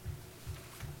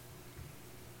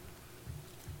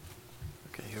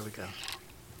we go.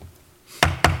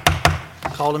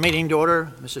 Call the meeting to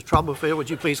order. Mrs. Troublefield, would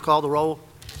you please call the roll?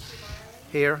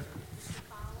 Here.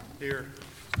 Here.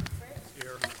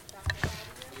 Here.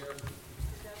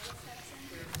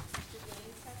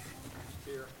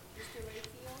 Here.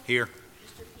 Here.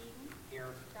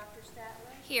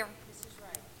 Here.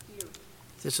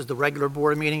 This is the regular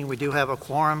board meeting. We do have a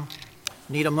quorum.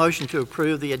 Need a motion to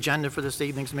approve the agenda for this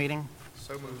evening's meeting?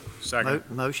 So moved. Second.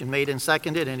 Motion made and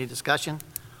seconded. Any discussion?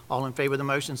 All in favor of the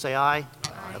motion, say aye.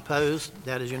 Aye. Opposed?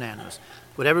 That is unanimous.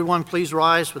 Would everyone please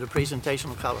rise for the presentation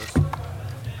of colors?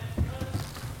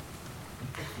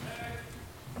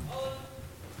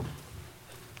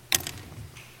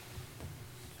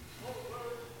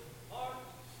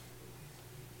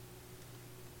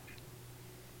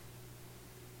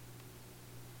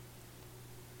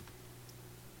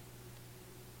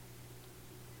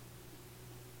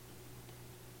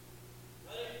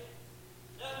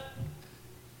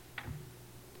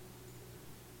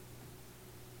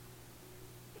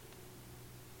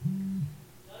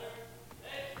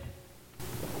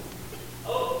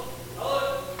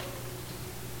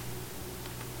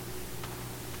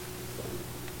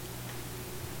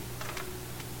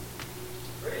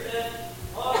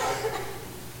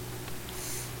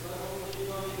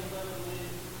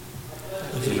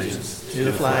 To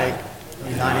the flag of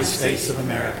the United States of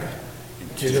America,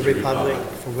 and to the republic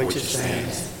for which it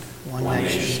stands, one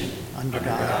nation, under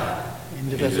God,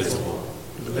 indivisible,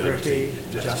 with liberty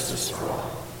and justice for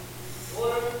all.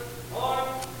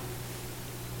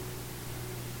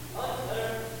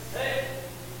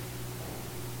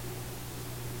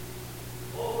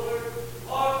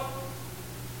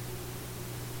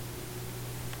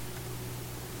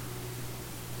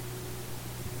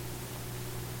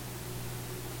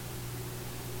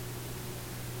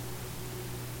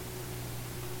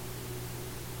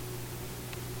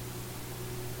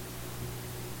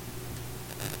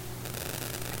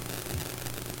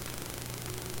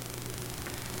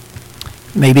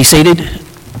 You may be seated.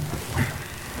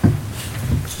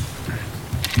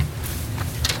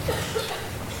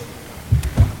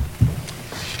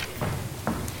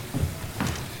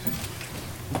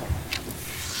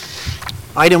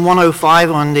 Item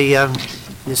 105 on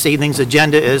this evening's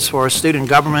agenda is for student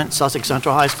government, Sussex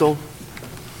Central High School.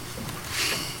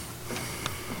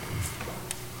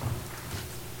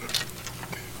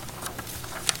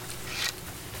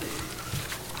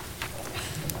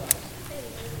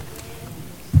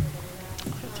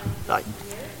 Right.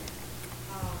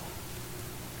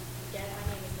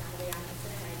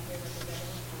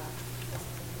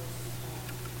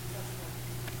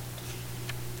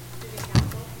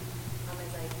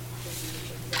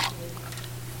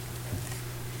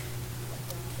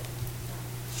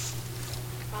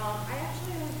 I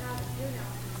actually only have a few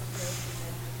announcements to make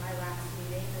at my last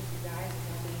meeting with you guys,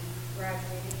 and I'll be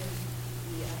graduating in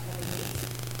the upcoming weeks.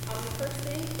 The first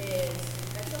thing is,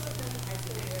 at Sussex Central High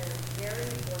School, we're very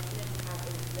fortunate to have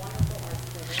a wonderful arts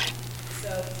program.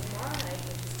 So tomorrow night,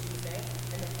 which is Tuesday,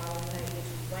 and the following night, which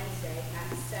is Wednesday,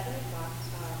 at 7 o'clock,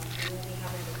 we will be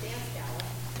having a dance gala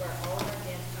where all of our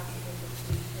dance costumes will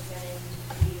be presenting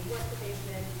the work that they've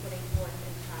been putting forth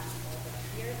in past all of our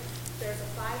years. There's a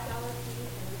 $5 fee,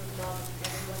 and we would love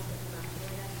everyone to come out to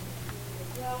join us in the community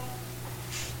as well.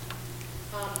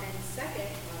 And second,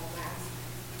 last,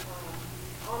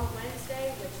 on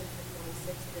Wednesday, which is the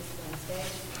 26th, this Wednesday,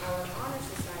 our Honor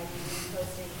Society will be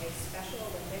hosting a Special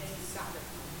Olympics soccer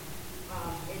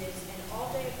camp. It is an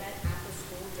all-day event at the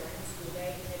school during the school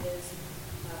day, and it is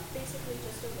basically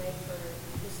just a way for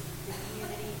the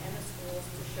community and the schools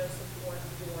to show support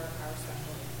for our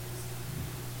Special Olympics.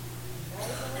 That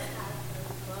is all I have. I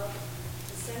would love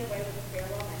to send away with a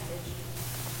farewell message.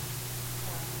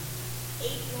 8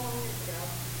 long years ago,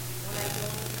 when I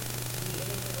joined the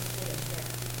Indianapolis School District,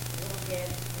 a little kid,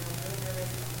 really nervous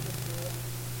about the school,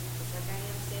 just like I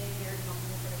am standing here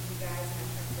talking in front of you guys, and I'm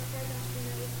trying to prepare them to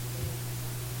know.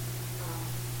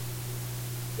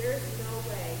 There's no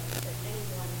way that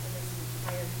anyone in this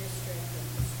entire district, of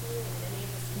the school, and any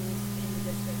of the schools in the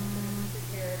district could have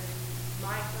prepared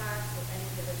my class or any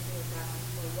of the other school classes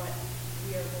for what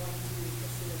we are going to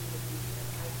pursue into the future.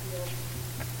 I feel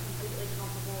completely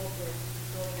comfortable with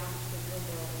going out to the real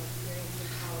world and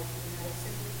experiencing college, and that is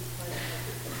simply because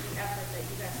of the effort that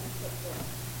you guys have put forth.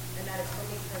 And that is for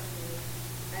me personally,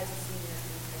 as a senior,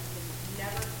 and I can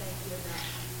never thank you enough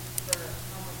for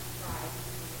how much pride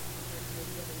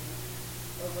you've given me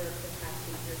over the past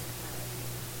 8 years of my life.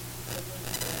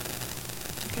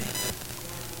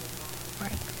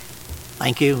 Right.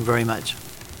 Thank you very much.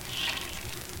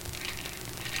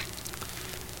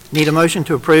 Need a motion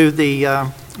to approve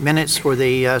the minutes for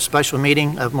the special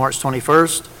meeting of March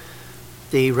 21st,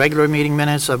 the regular meeting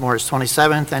minutes of March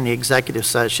 27th, and the executive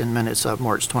session minutes of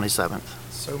March 27th.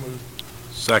 So moved.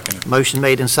 Second. Motion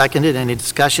made and seconded. Any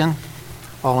discussion?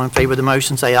 All in favor of the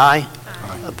motion, say aye.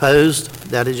 Aye. Opposed?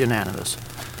 That is unanimous.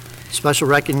 Special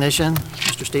recognition,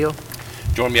 Mr. Steele.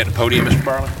 Join me at the podium, Mr.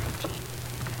 Barley.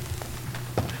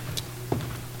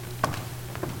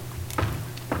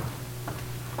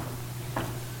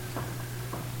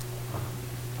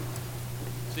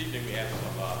 This evening we have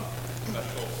some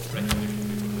special recognition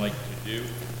we would like to do.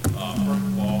 First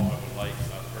of all, I would like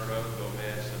Alberto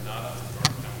Gomez Sonata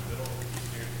from Georgetown Middle. He's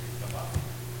here to come up.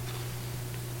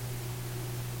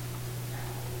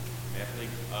 Anthony,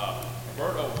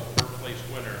 Alberto was the first place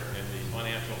winner in the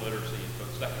financial literacy and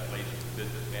took second place in the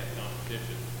business math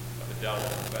competition of the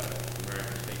Delaware Professional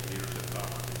American State Leadership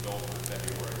Conference in Golden in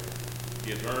February. He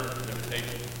has earned an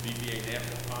invitation to the VBA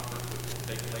National Conference, which will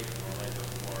take place in Orlando,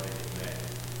 Florida in May.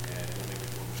 And we'll make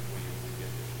sure for you to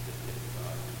get this certificate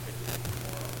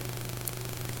tomorrow.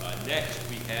 Next,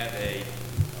 we have a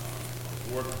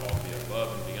award called the Above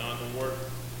and Beyond Award.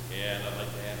 And I'd like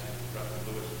to ask Preston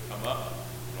Lewis to come up.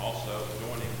 And also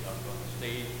joining us on the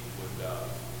stage with the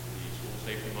school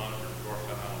safety monitor at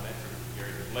Georgetown Elementary,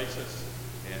 Gary Iglesias,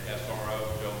 and SRO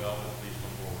Joe Melvin. Please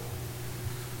come forward.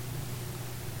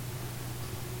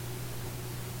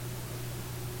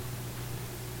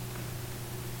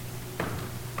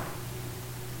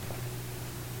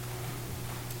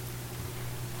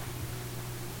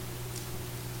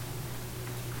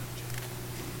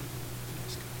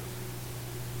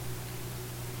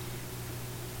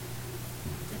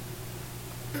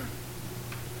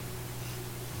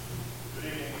 Good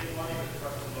evening. My name is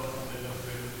Preston Lewis. I'm the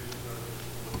administrative assistant of the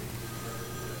school.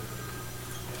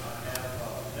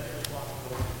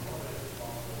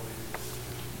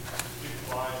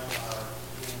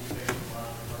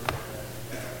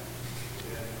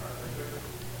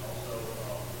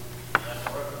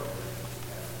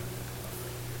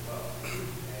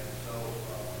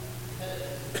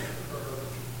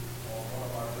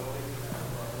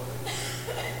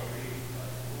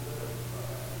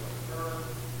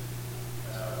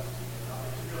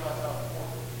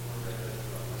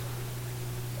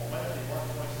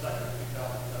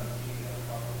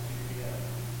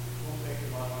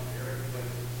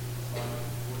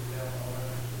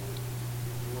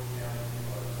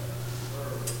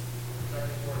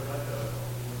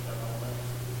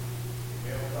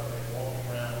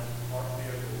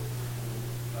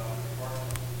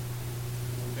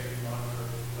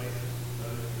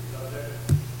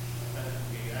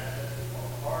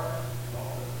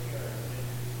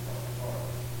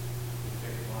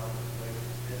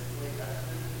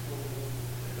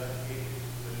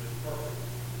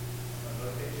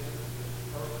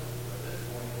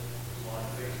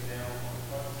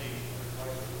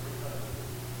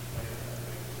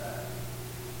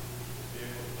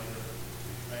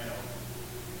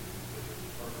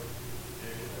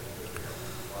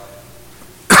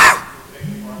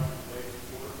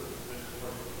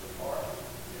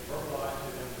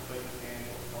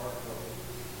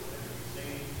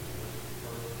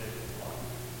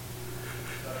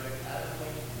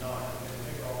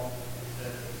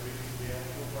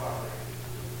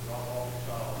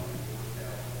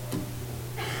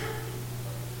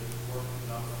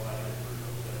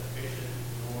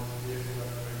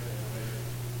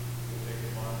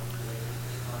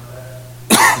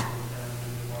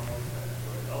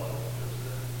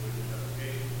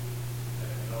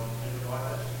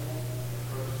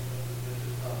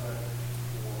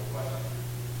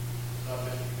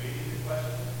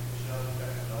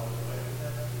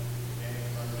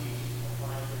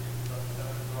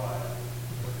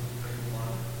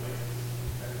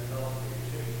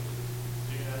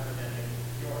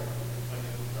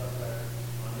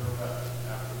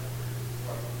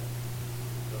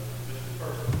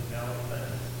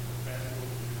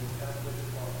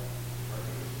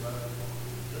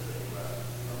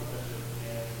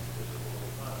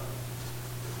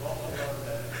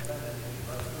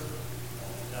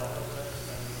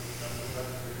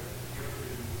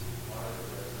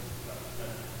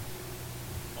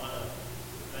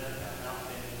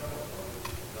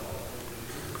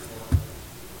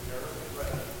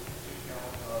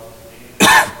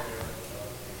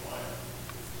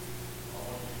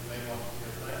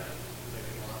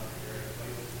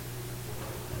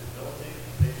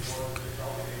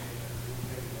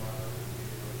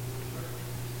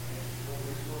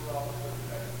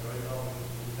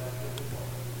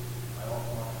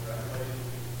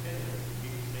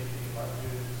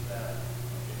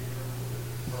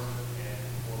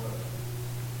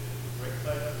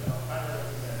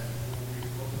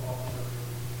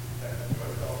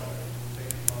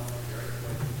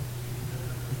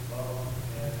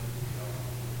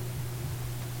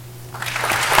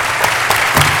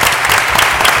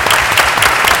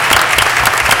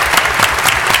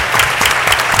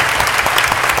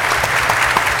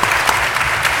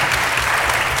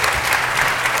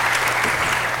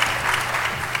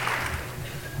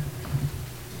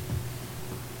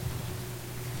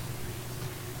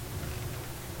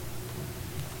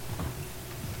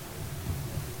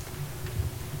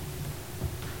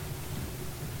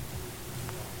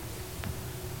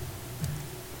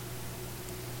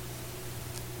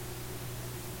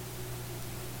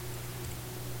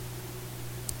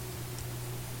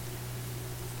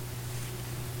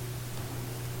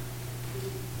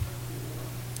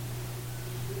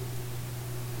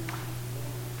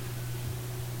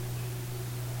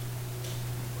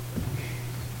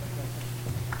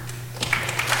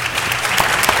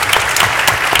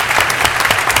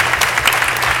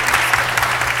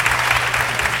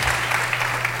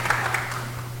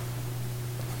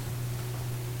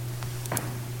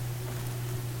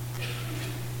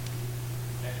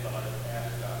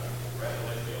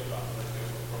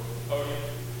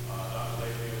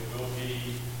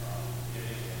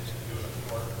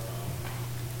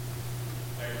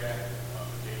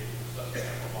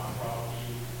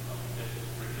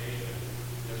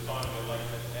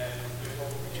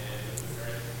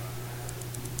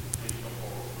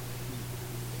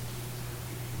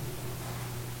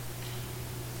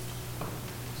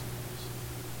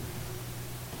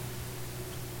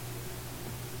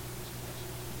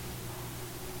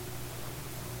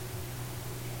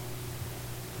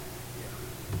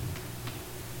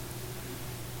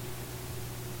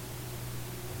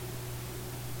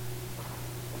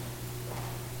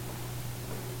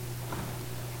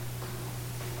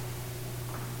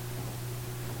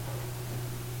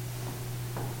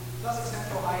 Sussex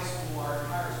Central High School, our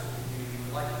entire school community,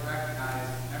 would like to recognize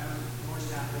members of the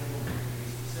Georgetown Legal community,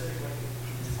 specifically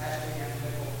Ms. Ashley Ann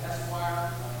Bickle, Esquire,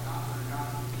 Johnson &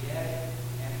 Johnson, PA,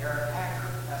 and Eric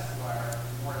Hacker, Esquire,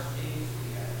 Morris James,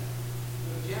 PA, who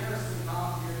have generously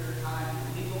volunteered their time and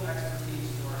legal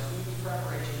expertise to our students'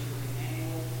 preparation for the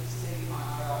annual state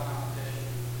mock trial competition.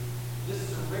 This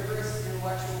is a rigorous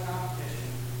intellectual competition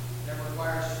that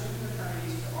requires student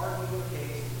attorneys to argue a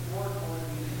case before a court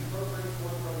using appropriate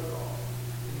court protocol,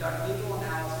 conduct legal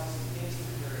analysis of case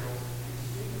materials, and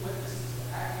student witnesses to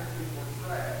accurately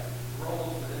portray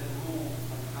roles within the rules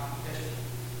of the competition,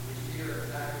 which mirror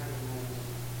exactly the rules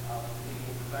of the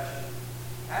legal profession.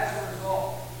 As a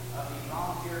result of the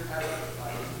volunteer efforts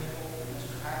by Ms. Bickle and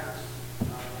Mr. Hackers,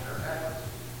 their efforts,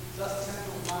 Sussex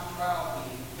Central's mock trial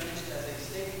team finished as a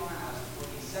state finalist for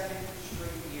the second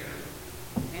straight year,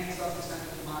 and Sussex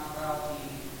Central's mock trial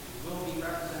team will be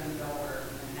representing Delaware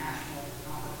in the national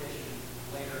competition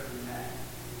later in May.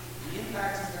 The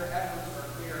impacts of their efforts are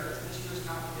clear as this year's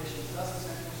competition, Sussex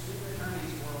Central student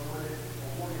attorneys were awarded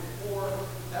 4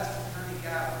 Best Attorney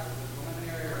Gavells for the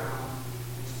preliminary round,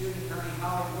 and student attorney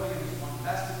Holly Williams won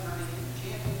Best Attorney in the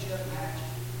championship match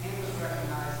and was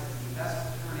recognized as the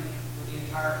best attorney for the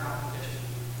entire competition.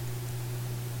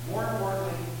 More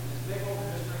importantly, Ms. Bickle and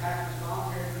Mr. Hacker's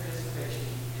voluntary participation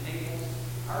enables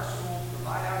our school to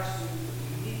provide our students with a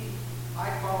unique,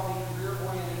 high-quality,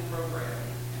 career-oriented program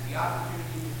and the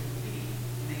opportunity to compete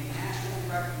in a nationally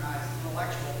recognized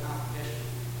intellectual competition.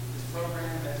 This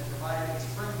program has provided a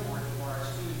springboard for our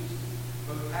students,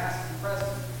 both past and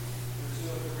present, to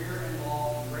pursue a career in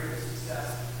law and greater success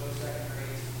in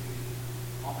post-secondary institutions.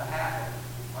 On behalf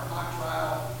of our mock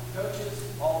trial coaches,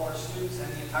 all of our students, and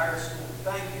the entire school,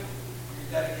 thank you for your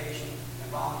dedication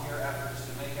and volunteer efforts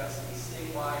to make us a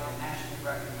statewide and nationally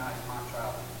recognized mock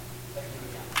trial team. Thank you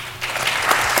again.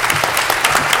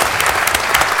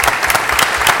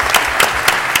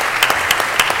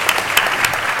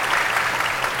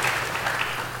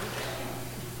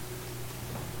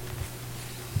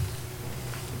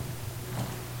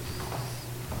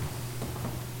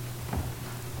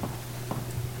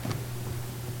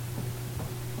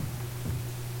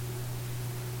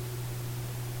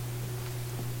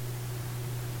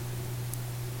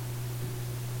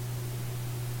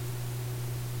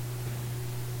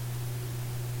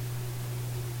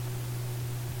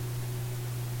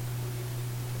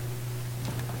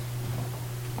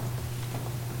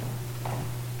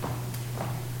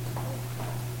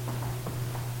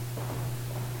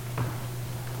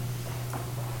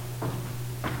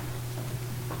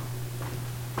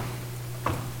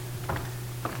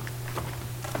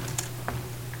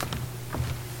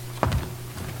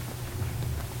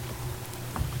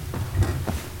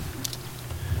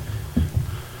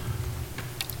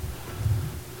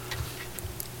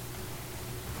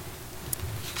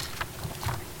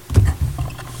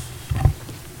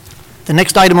 The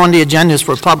next item on the agenda is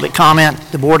for public comment.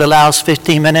 The board allows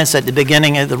 15 minutes at the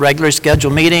beginning of the regular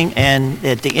scheduled meeting and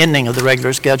at the ending of the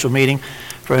regular scheduled meeting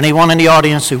for anyone in the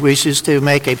audience who wishes to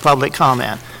make a public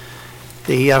comment.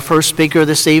 The first speaker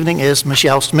this evening is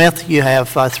Michelle Smith. You have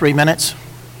 3 minutes.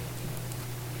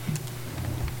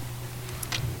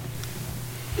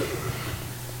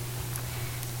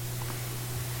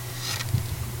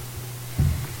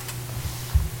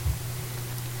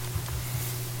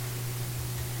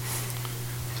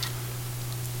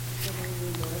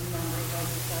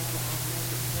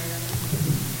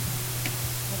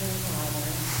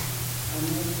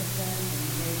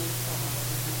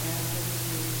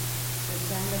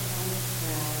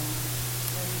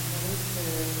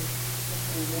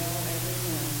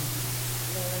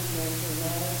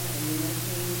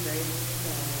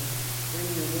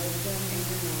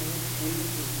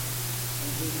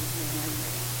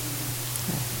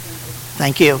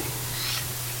 Thank you.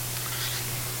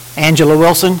 Angela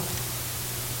Wilson.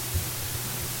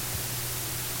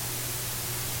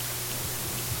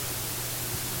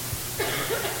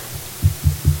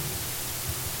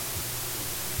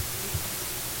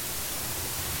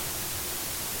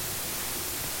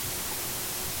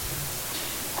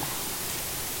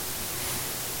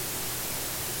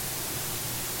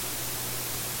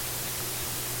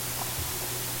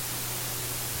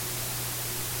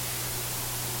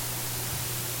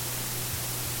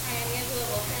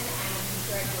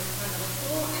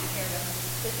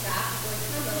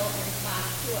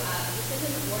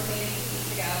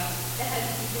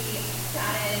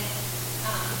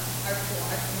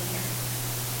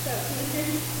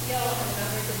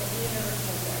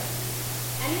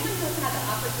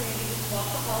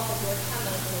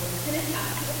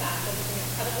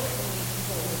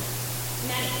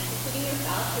 Many, including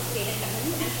yourself, have stated that when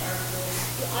you enter our school,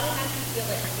 you automatically feel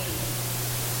that it's changing.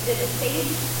 It is a safe,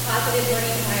 positive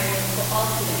learning environment for all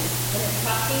students, and a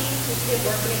trusting, inclusive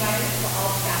working environment for all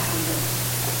staff members.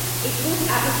 A smooth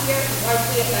atmosphere is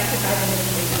largely affected by the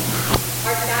administration.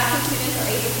 Our staff and students are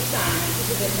able to shine because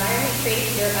of the environment created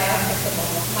here by our principal,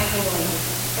 Michael Williams,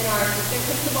 and our assistant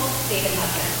principal, David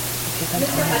Hudson.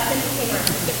 Mr. Hudson became our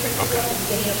assistant principal at the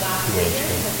beginning of last year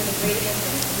and has been a great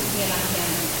addition to the CMS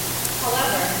family.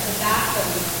 However, the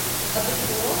backbone of the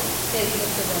school is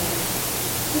Mr. Williams.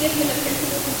 He has been a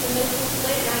principal since the middle school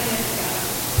split 9 years ago.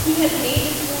 He has made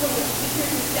a school in which teachers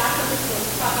and staff members feel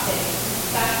trusted,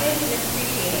 respected, and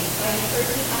appreciated by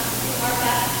encouraging us to do our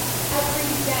best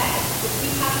every day, which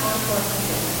we pass on to our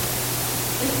students.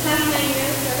 In the past 9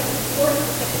 years, there have been 4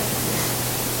 specific incidents.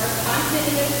 Our constant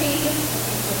in those changes is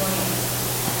Mr. Williams.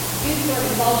 Due to our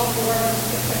evolving board of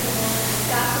district principals,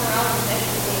 staff morale was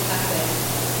negatively affected.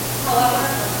 However,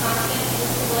 our constant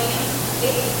Mr. Williams was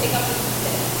able to pick up the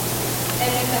pieces. And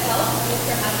with the help of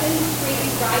Mr. Hudson, create a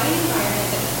thriving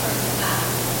environment that is currently has.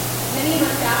 Many of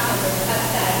our staff members have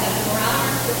said that the morale in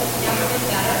our school has never been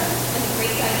better, and the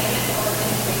great dynamic of our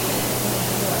administration is moving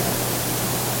forward.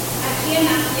 At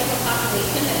GMS, we have a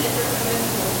population that differs from most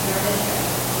schools in our district.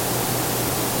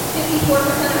 54%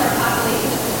 of our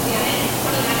population is Hispanic,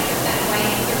 29%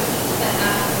 white, 13%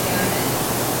 African American.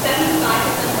 75%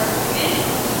 of our students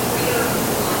are Greater or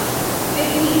Muslim.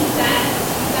 15%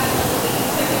 special education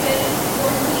services,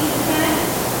 14%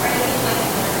 are Indian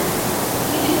language learners.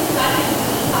 Even with such a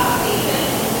unique population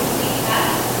and unique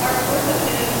tests, our source of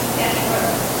students is steady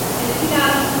growth. In the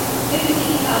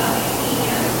 2015-2016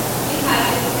 year, we've had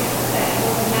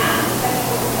 56% over math,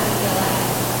 74% ELA.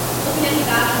 Looking at the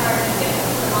data for our district,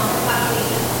 for the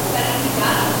population, studying just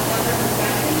number of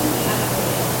projections will be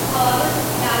estimated. However,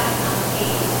 that is not the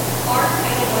case. Our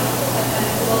Title I school has been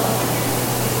below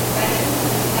 160 projections in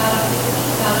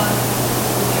 2015-2016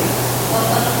 school year, while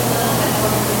Sunderland Middle has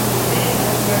 456 and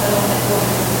Rosemere Middle has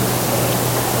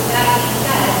 456. With that being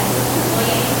said, Mr.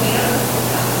 Williams made our school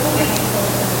successful by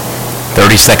controlling the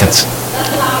 30 seconds. thus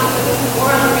allowing us to focus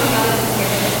more on learning how to prepare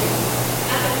the history.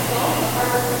 As a result, the hard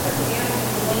work and perseverance of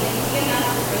Mr. Williams, CMS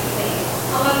is a great thing.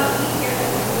 However, each year that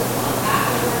we move on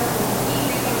back and forth, we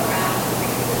decrease our morale,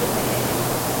 decrease the discipline,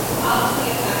 which will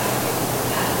obviously affect our future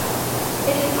success.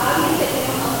 It is obvious that you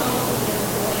don't help someone who does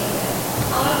Mr. Williams did.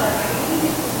 However, by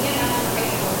using his CMS in high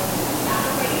school, staff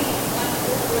are ready to one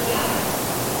school or the other.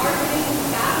 Our students and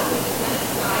staff have made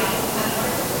tremendous strides and have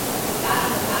learned to success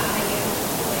in the past 9 years of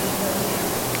Mr. Williams' program.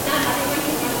 Not everyone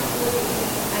can run a school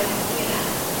as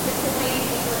CMS. Mr. Williams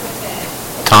is a perfect fit.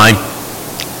 Time.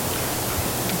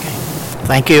 Okay.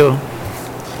 Thank you.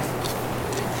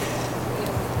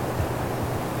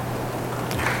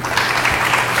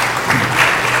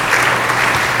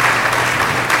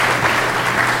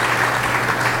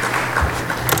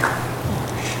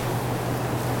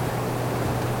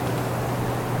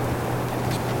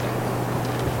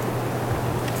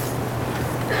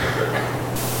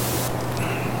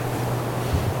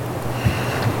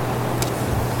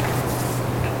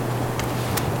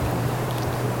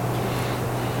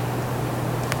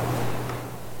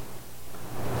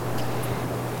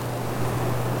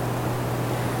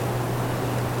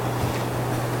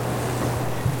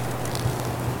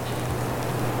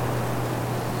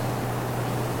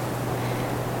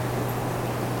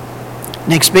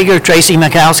 Next speaker, Tracy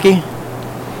Mikowski.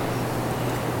 As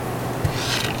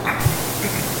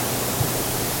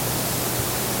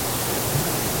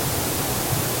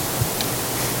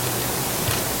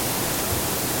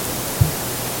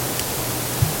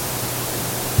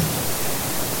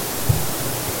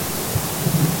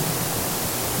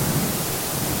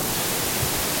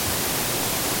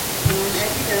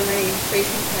you know, my name is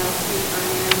Tracy Mikowski. I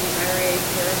am the IRA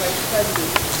Care Vice President.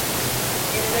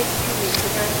 In the next few weeks,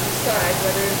 we're going to decide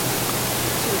whether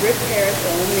to rip Harris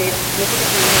or eliminate significant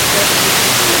number of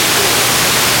definitions in the school.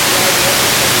 The idea is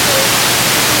that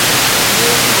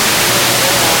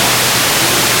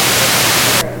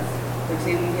for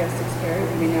example, we have 6 pairs,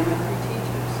 and we now have 3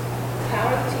 teachers. How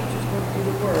are the teachers going to do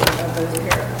the work of those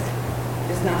pairs? It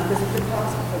is not physically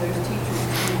possible for those teachers to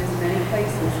be in as many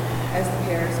places as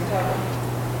the pairs cover.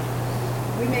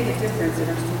 We make a difference in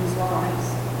our students'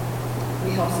 lives.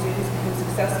 We help students become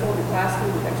successful in the classroom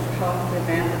with extra help with their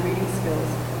math and reading skills.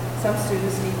 Some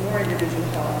students need more individual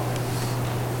help.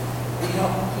 We help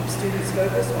keep students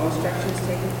focused while instruction is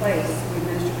taking place. We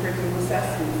administer curriculum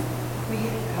assessments.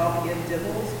 We help give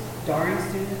DIBELS, DARing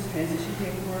students, transition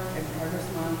paperwork, and progress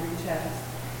monitoring checks.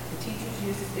 The teachers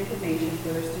use this information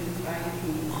for their students'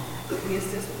 IEPs. We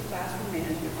assist with classroom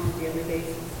management on a daily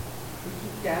basis. We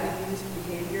keep data used for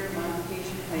behavior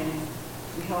modification plans.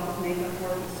 We help with makeup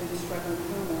work with students struggling with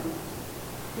homework.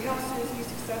 We help students be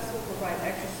successful, provide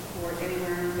extra support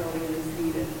anywhere in our building it is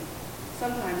needed.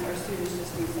 Sometimes our students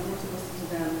just need someone to listen to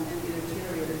them and be their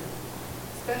cheerleader.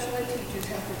 Special ed teachers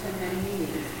have to attend many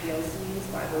meetings, PLCs,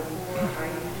 504,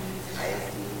 IEPs,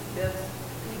 ISDs, BIPs,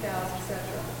 PVALs,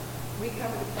 etc. We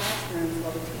cover the classrooms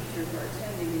while the teachers are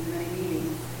attending these many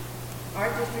meetings. Our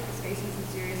district is facing some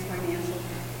serious financial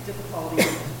difficulties.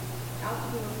 How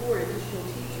can we afford additional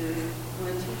teachers when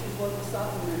a teacher's local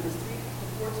supplement is 3 to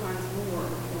 4 times more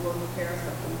than the local para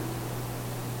supplement?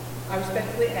 I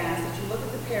respectfully ask that you look at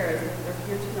the paras that are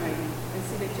here tonight and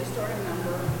see they just are a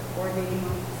number or a name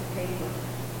on a piece of paper.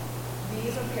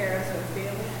 These are paras who have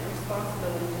family and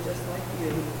responsibilities just like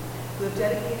you, who have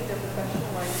dedicated their professional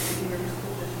life to the River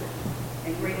School District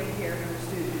and greatly care for their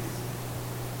students.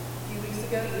 A few weeks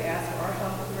ago, you asked for our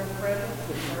help with the referendum to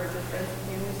encourage our friends and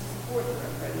families to support the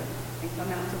referendum and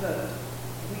come out to vote.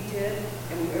 We did,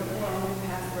 and we overwhelmingly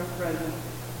passed the referendum.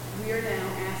 We are now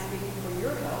asking for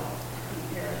your help to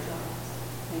prepare our jobs.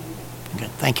 Thank you. Okay,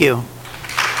 thank you.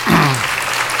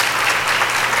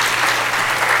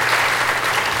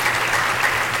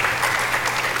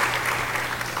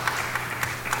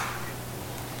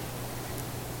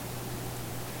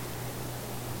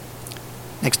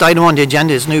 Next item on the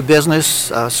agenda is new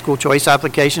business, school choice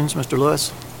applications. Mr.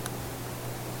 Lewis.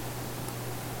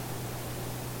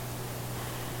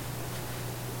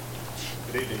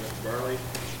 Good evening, Mr. Barley,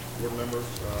 board members.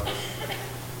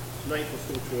 Tonight for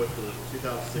school choice for the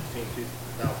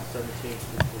 2016-2017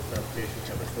 school choice applications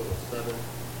have a total of 7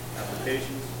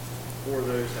 applications. 4 of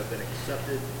those have been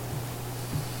accepted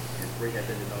and 3 have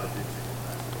been denied due to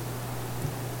capacity.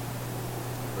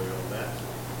 Vote on that.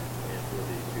 And for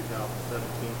the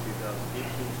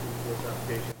 2017-2018 school choice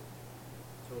application,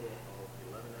 total of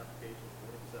 11 applications,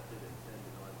 1 accepted and 10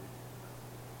 denied due to capacity.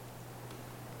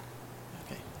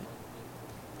 Okay.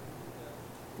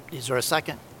 Is there a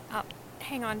second?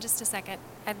 Hang on just a second.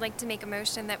 I'd like to make a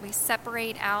motion that we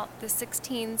separate out the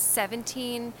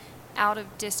 16-17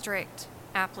 out-of-district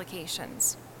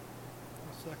applications.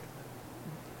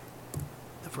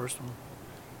 The first one.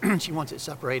 She wants it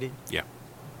separated. Yeah.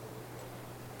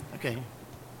 Okay.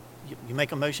 You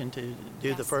make a motion to do the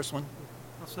Yes. first one?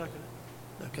 I'll second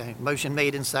it. Okay. Motion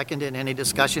made and seconded. Any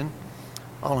discussion?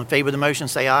 All in favor of the motion,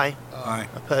 say aye. Aye.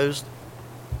 Opposed?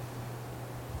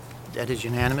 That is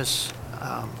unanimous.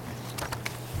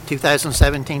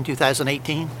 2017,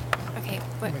 2018? Okay,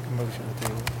 what, Make a motion to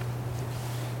table.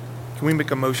 Can we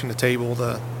make a motion to table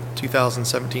the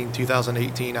 2017,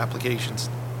 2018 applications?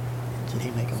 Did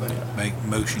he make a motion? Make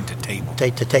motion to table.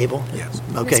 Take to table? Yes.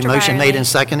 Okay, Mr. motion made Riley. and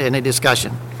seconded. Any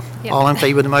discussion? Yep. All in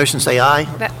favor of the motion, say aye.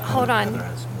 but hold on.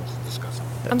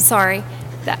 I'm sorry.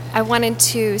 I wanted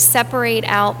to separate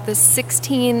out the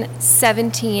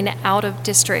 16-17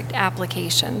 out-of-district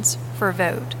applications for a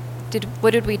vote.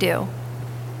 What did we do?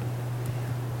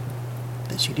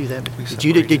 Did she do that? We Did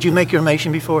you separated make your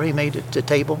motion before he made it to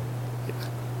table?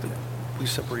 We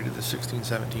separated the 16,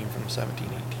 17 from 17,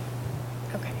 18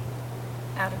 Okay.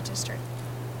 Out-of-district.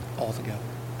 altogether.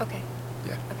 Okay.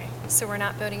 Yeah. Okay. So we're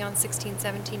not voting on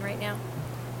 16-17 right now?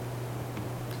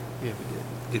 Yeah, we did.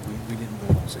 Did we didn't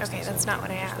vote on 16. Okay, that's not what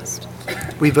I asked.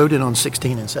 We voted on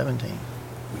 16 and 17.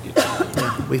 We did.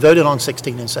 Yeah, we voted on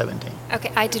 16 and 17.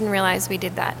 Okay, I didn't realize we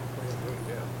did that.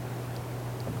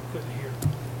 Couldn't hear.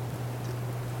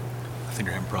 I think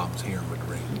they're having problems hearing with the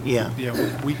ring. Yeah. Yeah,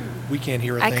 we can't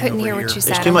hear a I thing couldn't over hear here. what you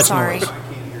There's said. too I'm much sorry. noise.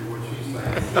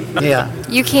 Yeah.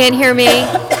 You can't hear me?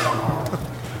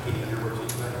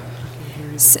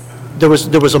 There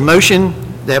was a motion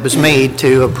that was made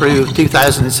to approve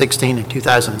 2016 and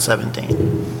 2017.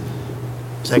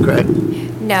 Is that correct?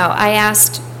 No, I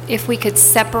asked if we could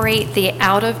separate the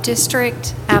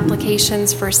out-of-district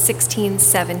applications for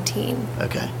 16-17.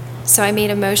 Okay. So I made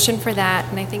a motion for that,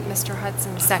 and I think Mr.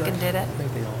 Hudson seconded it. I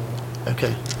think they all.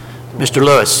 Okay. Mr.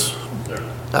 Lewis,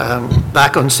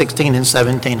 back on 16 and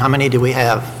 17, how many do we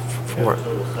have We for? have a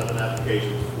total of 7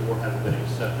 applications, 4 have been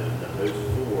accepted, and those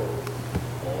 4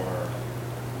 are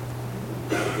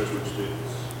out-of-district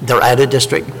students. They're out of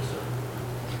district? Yes, sir.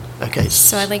 Okay.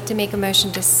 So I'd like to make a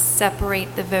motion to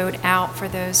separate the vote out for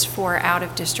those 4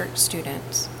 out-of-district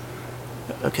students.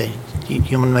 Okay. You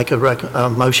want to make a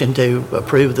motion to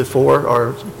approve the 4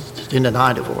 or to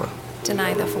deny the 4?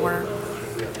 Deny the 4.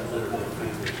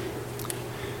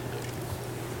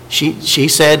 She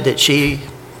said that she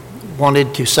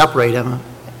wanted to separate them,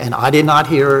 and I did not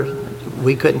hear,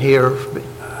 we couldn't hear.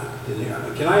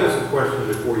 Can I ask a question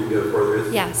before you go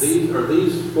further? Yes. Are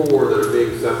these 4 that are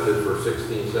being accepted for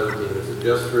 16, 17, is it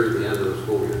just through the end of the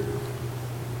school year?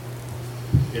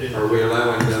 It is. Are we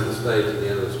allowing them to stay to the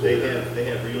end of the school year? They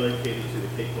have relocated to the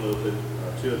Cape Canaveral.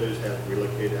 Two of those have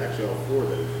relocated, actually all four of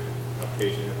those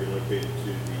applications have relocated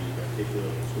to the Cape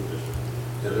Canaveral School District.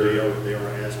 So they are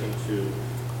asking to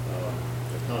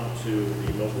come to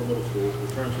the Millsboro Middle School,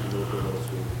 return to the Millsboro Middle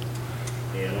School,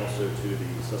 and also to the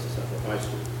Sussex Central High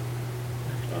School.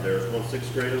 There's one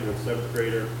 6th grader, one 7th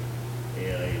grader,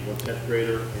 and one 10th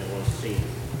grader, and one senior.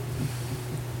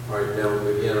 All right, now,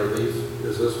 again,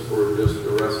 is this for just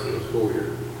the rest of the school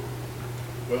year?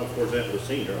 Well, for example, the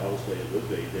senior, obviously it would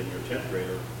be, then your 10th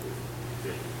grader,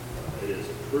 if it is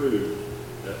approved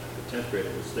that the 10th grader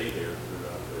would stay there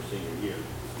throughout their senior year.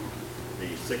 The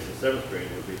 6th and 7th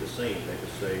grader would be the same. They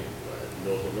would stay at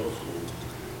Millsboro Middle School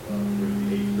through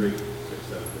the 8th grade, 6th,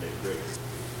 7th, and 8th grade,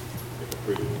 if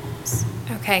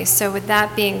approved. Okay, so with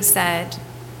that being said,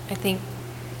 I think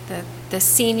the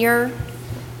senior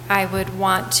I would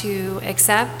want to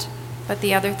accept, but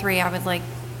the other three I would like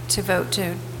to vote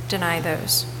to deny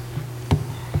those.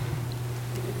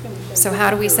 So how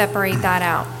do we separate that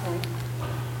out?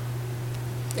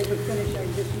 They would finish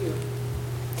out this year.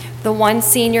 The one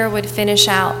senior would finish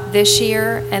out this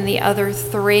year, and the other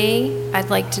three I'd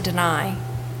like to deny,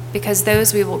 because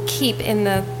those we will keep in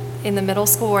the middle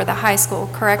school or the high school,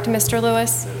 correct, Mr.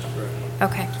 Lewis? That is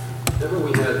correct. Okay. Haven't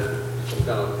we had some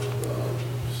kind of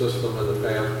system in the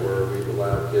past where we've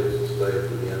allowed kids to stay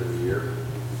to the end of the year?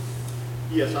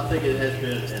 Yes, I think it has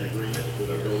been an agreement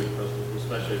with our building principals,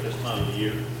 especially at this time of the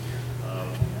year,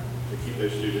 to keep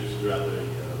those students throughout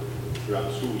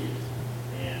the school year.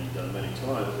 And many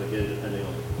times, again, depending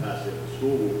on the capacity of the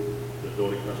school, the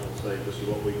building principals say, this is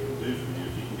what we can do for you.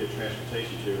 If you can get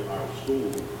transportation to our school,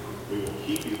 we will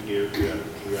keep you here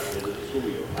throughout the end of the school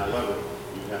year. However,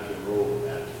 you have to enroll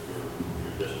at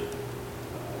your district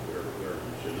where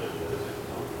you should live.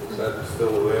 Is that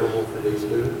still available for these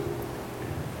students?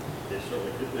 It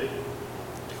certainly could be.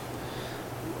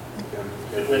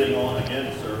 Depending on,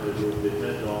 again, sir, it will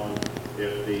depend on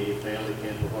if the family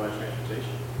can provide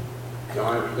transportation. No,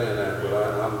 I understand that, but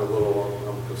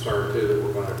I'm concerned too that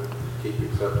we're going to keep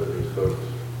accepting these folks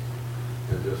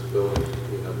and just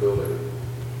building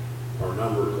our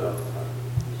numbers up.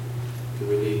 Do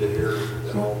we need to hear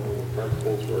that all the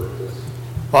principals or this?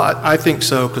 Well, I think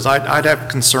so, because I'd have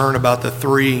concern about the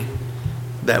three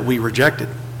that we rejected.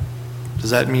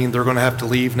 Does that mean they're going to have to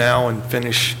leave now and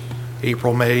finish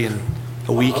April, May, and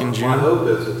a week in June? My hope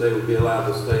is that they would be allowed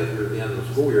to stay through the end of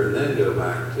the school year and then go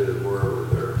back to wherever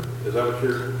they're. Is that what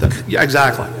you're? Yeah,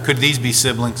 exactly. Could these be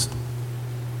siblings?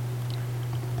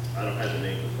 I don't have the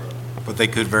name in front of me. But they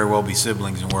could very well be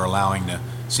siblings, and we're allowing the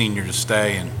senior to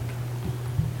stay and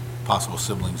possible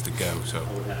siblings to go, so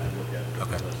I would have to look at it.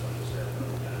 Okay. Unless I just have it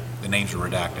on that. the names are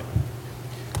redacted.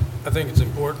 I think it's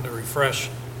important to refresh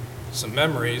some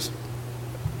memories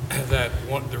that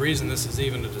the reason this is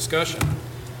even a discussion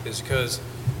is because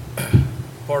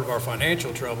part of our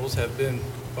financial troubles have been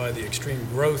by the extreme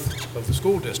growth of the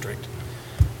school district.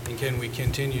 And can we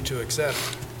continue to accept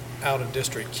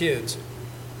out-of-district kids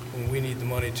when we need the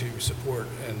money to support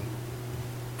and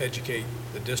educate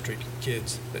the district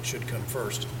kids that should come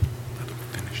first?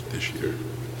 Finish this year.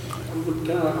 I'm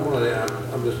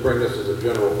just bringing this as a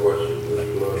general question.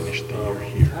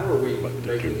 How are we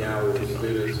making out with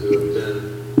students who have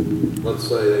been, let's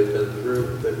say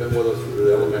they've been with us through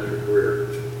the elementary career,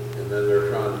 and then they're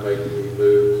trying to make the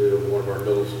move to one of our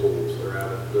middle schools, they're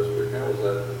out of the district. How is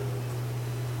that?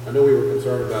 I know we were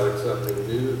concerned about accepting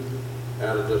new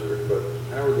out of district, but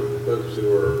how are the folks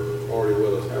who are already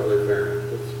with us, how are they faring?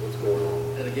 What's going on?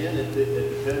 And again, it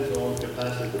depends on the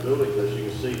capacity of the buildings. As you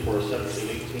can see, for 17,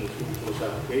 18 school choice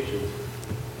applications,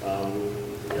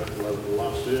 we have a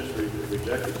lot of students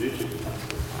rejected due to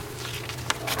capacity.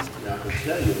 Now, I can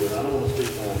tell you, but I don't want to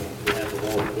speak on behalf of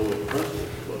all the building principals,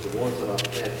 but the ones that I've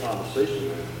had conversation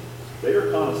with, they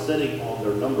are kind of sitting on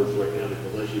their numbers right now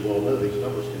because, as you all know, these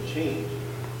numbers can change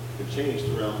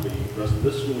throughout the rest of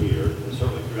this school year and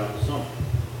certainly throughout the summer.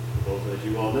 Because, as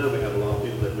you all know, we have a lot of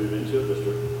people that move into a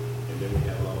district, and then we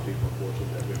have a lot of people,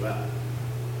 unfortunately, that move out.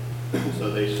 So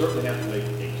they certainly have to make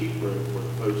a keep room for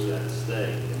the folks that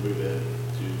stay and move in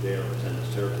to their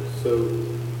attendance territory. So,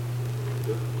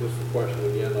 just a question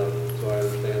again, so I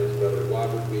understand this better. Why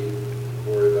would we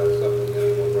worry about accepting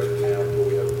anyone right now until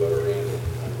we have a better handle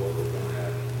on what we're going to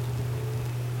have?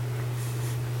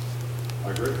 I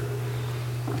agree.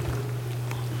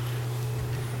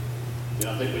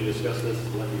 Yeah, I think we discussed this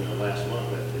last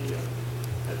month at the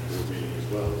board meeting as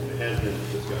well. It has been a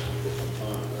discussion for some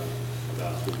time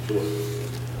about school choice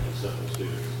and accepting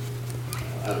students,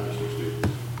 out-of-district students,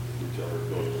 which are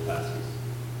going to capacities.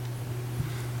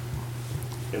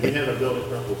 And we have our building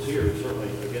principals here, certainly,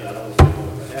 again, I don't want to say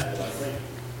on behalf, but I think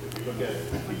if you look at,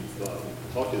 if you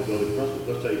talk to the building principals,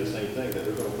 they'll tell you the same thing, that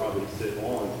they're going to probably sit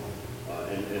on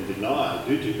and deny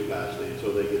due to capacity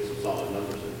until they get some solid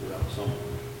numbers in throughout the summer.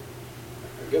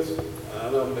 I guess, I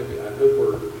don't know, maybe, I hope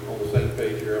we're on the same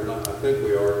page here. I think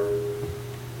we are.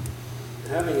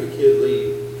 Having a kid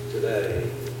leave today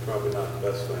is probably not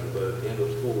the best thing, but at the end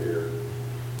of school year,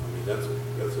 I mean, that's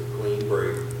a clean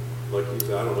break. Like you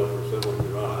said, I don't know if we're siblings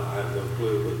or not, I have no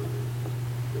clue,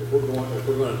 but if we're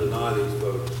going to deny these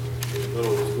folks in the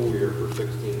middle of the school year for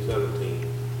 16,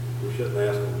 17, we shouldn't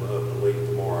ask them to up and leave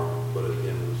tomorrow, but at the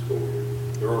end of the school year.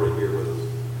 They're already here with us.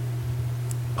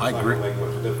 I agree. It's not going to make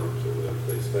much difference if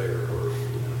they stay or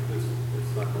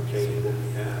it's not going to change what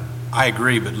we have. I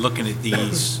agree, but looking at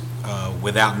these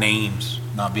without names,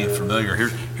 not being familiar,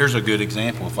 here's a good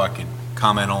example, if I could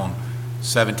comment on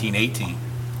 17, 18.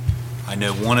 I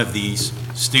know one of these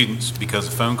students, because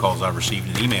of phone calls I've received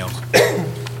and emails,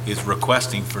 is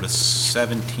requesting for the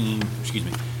 17,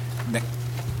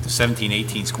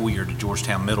 18 school year to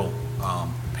Georgetown Middle.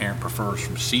 Parent prefers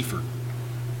from Seaford.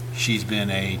 She's been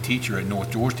a teacher at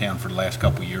North Georgetown for the last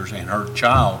couple of years, and her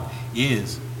child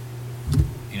is,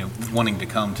 wanting to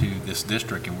come to this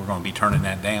district, and we're going to be turning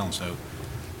that down. So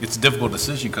it's a difficult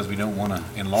decision because we don't want to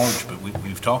enlarge, but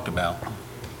we've talked about.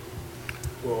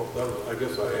 Well, I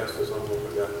guess I asked this, I don't know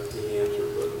if I got the answer,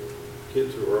 but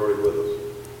kids who are already with us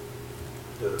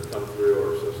that have come through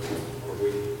our system, are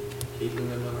we keeping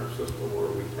them in our system, or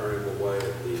are we turning them away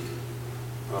at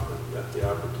the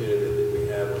opportunity that we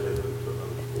have when they move to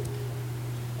another school?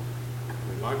 I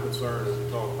mean, my concern is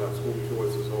we talk about school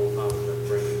choice this whole time, we've been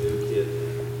bringing new kids in.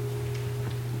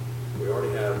 We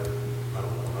already have, I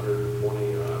don't know,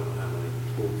 120, or I don't know how many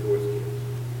school choice kids.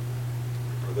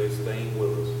 Are they staying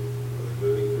with us? Are they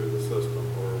moving through the system,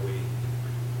 or are we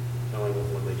telling them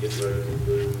when they get ready to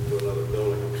move to another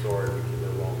building, I'm sorry, we can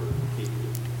no longer keep you?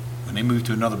 When they move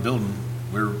to another building,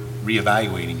 we're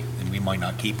reevaluating it, and we might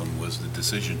not keep them, was the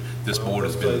decision this board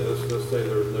has been. Let's say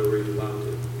there's no reason not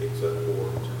to, except for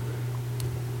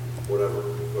whatever,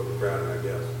 overcrowding, I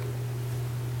guess.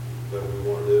 Is that what we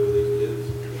want to do with these kids?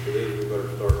 If it is, we better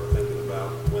start thinking about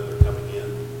when they're coming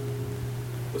in.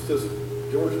 Let's just,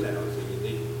 Georgetown is a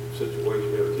unique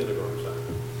situation. We have a kindergarten center.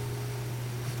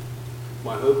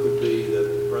 My hope would be that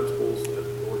the principals at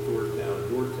North Georgetown and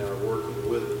Georgetown are working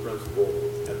with the principal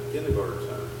at the kindergarten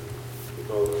center,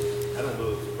 because I don't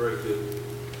know, it's a very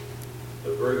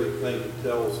good thing to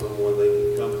tell someone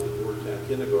they can come to the Georgetown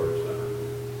Kindergarten Center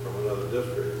from another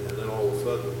district, and then all of a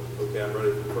sudden, okay, I'm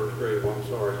ready for first grade, well, I'm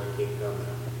sorry, you can't come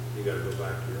now. You got to go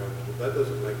back to your home. That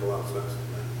doesn't make a lot of sense to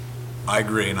me. I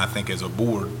agree, and I think as a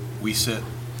board, we sit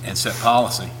and set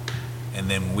policy, and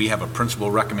then when we have a principal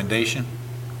recommendation,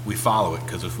 we follow it,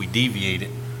 because if we deviate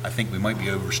it, I think we might be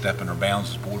overstepping our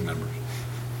bounds as board members.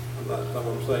 That's not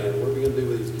what I'm saying. What are we going to do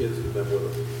with these kids who've been with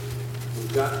us?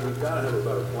 We've got to have a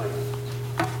better plan.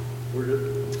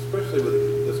 Especially with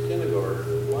this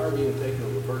kindergarten, why are we even taking them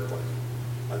in the first place?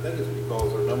 I think it's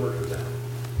because their numbers are down.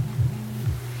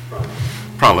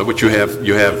 Probably, but you have.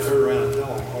 Turn around and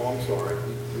tell them, oh, I'm sorry,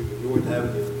 we enjoyed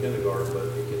having you in kindergarten, but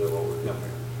you can no longer come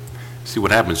here. See,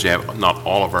 what happens, not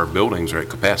all of our buildings are at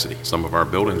capacity. Some of our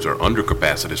buildings are under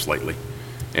capacity slightly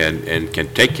and can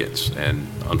take kids. And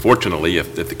unfortunately,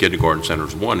 if the kindergarten center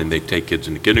is one and they take kids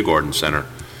in the kindergarten center,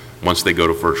 once they go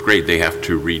to first grade, they have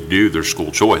to redo their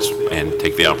school choice and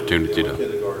take the opportunity to.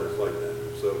 Kindergarten is like that.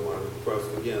 So my request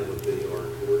again would be our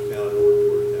Georgetown and North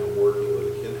Georgetown working with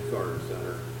the kindergarten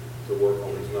center to work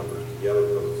on these numbers together,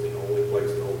 because it's the only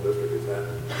place in the whole district is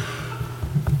happening.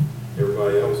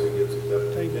 Everybody else who gets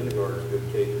accepted to kindergarten is good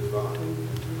K through 5.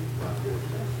 Not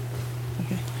Georgetown.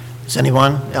 Is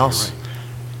anyone else?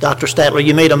 Dr. Statler,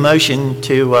 you made a motion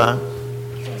to,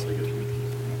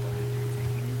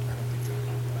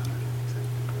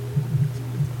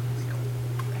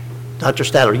 Dr.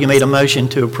 Statler, you made a motion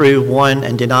to approve 1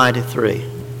 and deny to 3,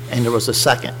 and there was a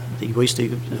second. Do you wish to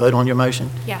vote on your motion?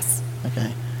 Yes.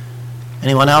 Okay.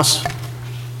 Anyone else?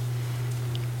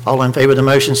 All in favor of the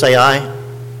motion, say aye.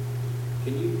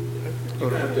 Can you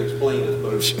have to explain this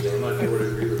motion? I'm not sure what it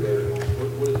is.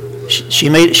 What is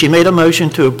it? She made a motion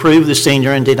to approve the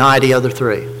senior and deny the other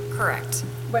 3. Correct.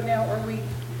 But now, are we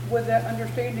with that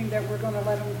understanding that we're going to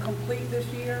let them complete this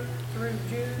year through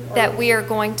June? That we are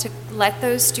going to let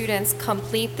those students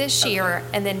complete this year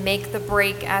and then make the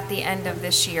break at the end of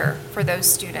this year for those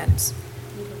students.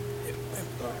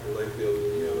 Dr. Layfield, do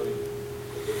you have any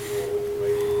additional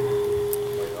information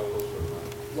that might help us or not?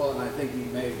 Well, and I think you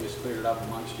may have just cleared it up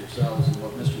amongst yourselves and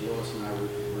what Mr. Lewis and I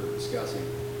were discussing.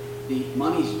 The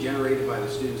monies generated by the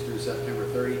students through September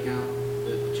 30 account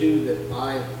The two that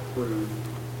I approved,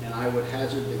 and I would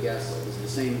hazard the guess is the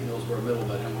same at Millsboro Middle,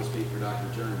 but I don't want to speak for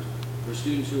Dr. Jones. For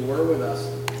students who were with us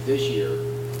this year,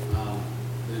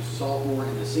 the sophomore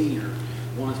and the senior,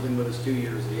 one's been with us 2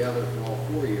 years, the other for all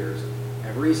 4 years,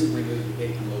 have recently moved to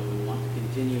Cape and Logan and want to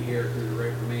continue here through the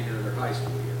remainder of their high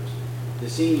school years. The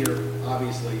senior,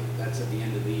 obviously, that's at the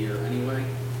end of the year anyway.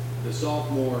 The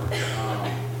sophomore,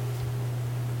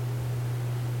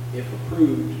 if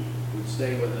approved, would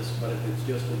stay with us, but if it's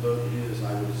just a vote to do this,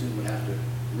 I would assume would have to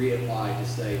reapply to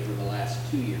stay for the last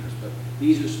 2 years. But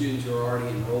these are students who are already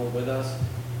enrolled with us.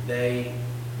 They,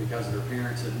 because their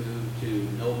parents have moved to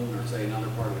Milton or say another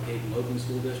part of the Cape and Logan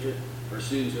School District, are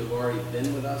students who have already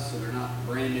been with us, so they're not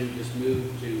brand new, just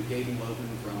moved to Cape and Logan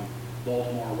from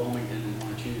Baltimore or Wilmington and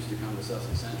want to choose to come to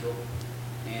Sussex Central.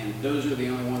 And those are the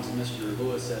only ones that Mr.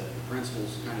 Lewis said the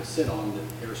principals kind of sit on,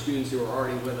 that there are students who are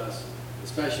already with us,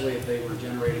 especially if they were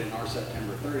generated in our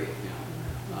September 30th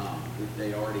count, if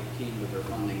they already came with their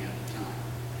funding at the time.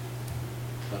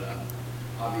 But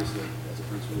obviously, as a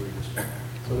principal, we respect.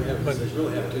 So we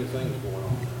really have two things going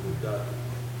on. We've got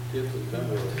kids that have been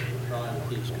with us, we're trying to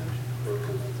teach them,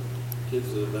 versus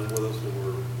kids that have been with us that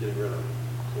we're getting rid of.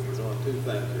 So we're doing two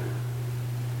things here.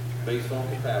 Based on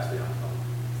capacity,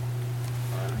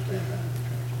 I understand that.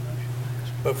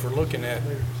 But if we're looking at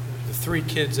the 3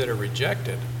 kids that are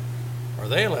rejected, are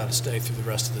they allowed to stay through the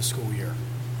rest of the school year?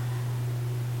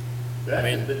 That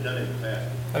has been done in the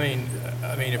past. I mean,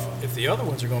 if the other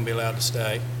ones are going to be allowed to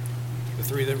stay, the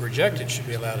 3 that rejected should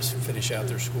be allowed to finish out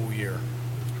their school year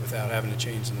without having to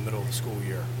change in the middle of the school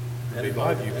year. Would be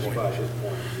my viewpoint. Anybody at this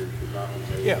point should not be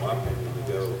made, Yeah. in my opinion,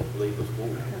 to go leave the school.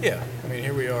 Yeah, I mean,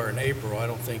 here we are in April. I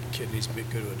don't think a kid needs to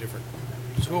go to a different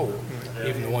school,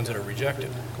 even the ones that are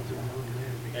rejected.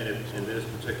 And in this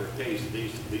particular case,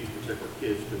 these particular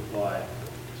kids could apply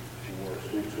for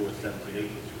school choice 17, 18.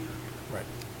 Right.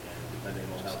 And depending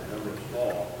on how the numbers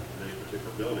fall in these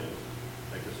particular buildings,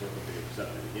 they could certainly be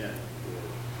accepted again or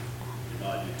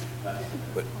denied due to capacity.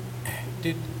 But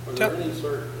did Are there any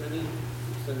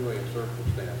extenuating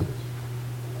circumstances,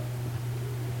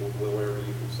 whatever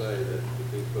you can say, that if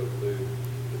these folks do,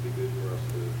 it'd be good for us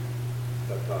to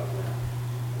cut ties on?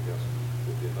 I guess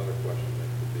would be another question that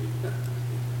could be asked.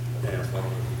 I don't know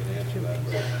if you can answer that.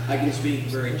 But I can speak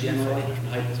very generally,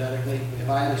 hypothetically. If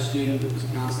I had a student that was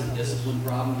a constant discipline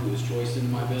problem who was choiced into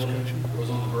my building, or was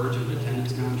on the verge of an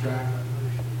attendance contract,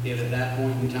 if at that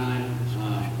point in time,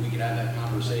 we could have that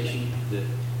conversation that,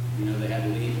 they had to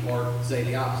leave, or say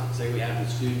the opposite. Say we have a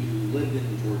student who lived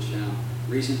in Georgetown,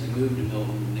 recently moved to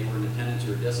Milton, and they were in attendance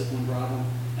or a discipline problem.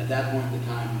 At that point in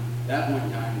time,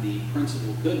 the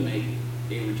principal could make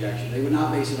a rejection. They would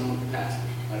not base it on capacity.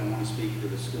 I don't want to speak for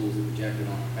the schools that rejected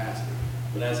on capacity.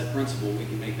 But as a principal, we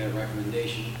can make that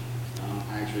recommendation.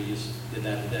 I actually just did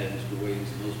that today. Mr.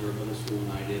 Williams at Millsboro Middle School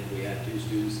and I did. We had 2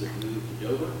 students that moved to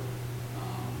Dover.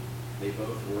 They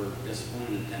both were discipline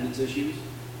and attendance issues.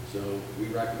 So we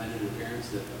recommended to parents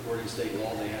that according to state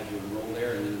law, they had to enroll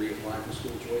there and then reapply for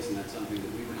school choice, and that's something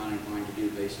that we were not inclined to do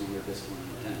based on their discipline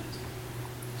and attendance.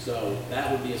 So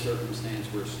that would be a circumstance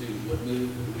where a student would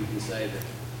move, and we can say that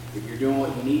if you're doing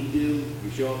what you need to do, you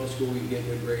show up at school, you get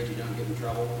good grades, you don't get in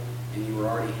trouble, and you were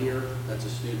already here, that's a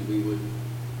student we would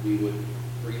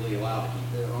freely allow to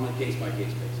keep there on a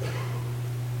case-by-case basis.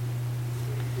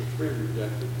 The 3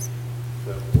 rejected,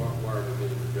 so why are they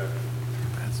being rejected?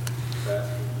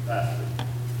 Capacity.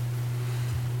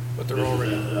 But they're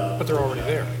already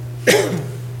there.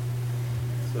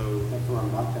 So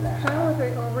How are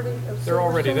they already? They're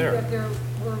already there. That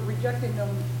we're rejecting them,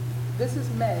 this is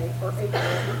May or April,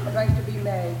 about to be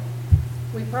May.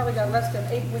 We've probably got less than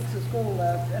 8 weeks of school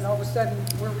left, and all of a sudden,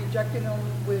 we're rejecting them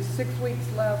with 6 weeks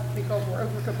left because we're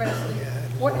over capacity.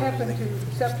 What happened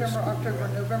to September, October,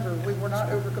 and November? We were not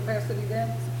over capacity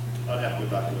then? I'd have to go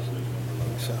back to this week.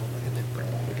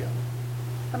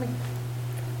 I mean,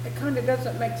 it kind of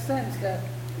doesn't make sense that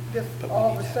just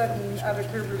all of a sudden, out of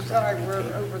clear blue sky, we're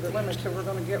over the limit, so we're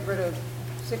going to get rid of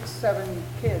 6, 7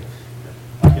 kids.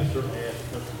 I can certainly ask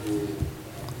Principal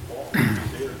Paul to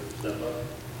step up.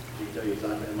 She can tell you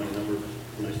exactly how many numbers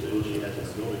Ms. Lewis has in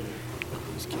the building.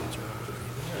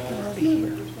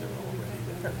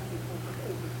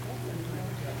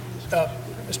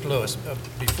 Mr. Lewis,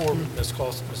 before Ms.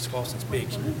 Clausen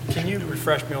speaks, can you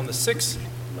refresh me on the 6th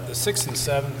and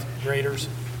 7th graders?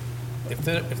 If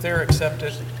they're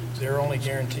accepted, they're only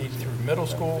guaranteed through middle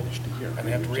school, and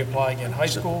they have to reapply again high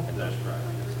school?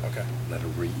 Okay. Let her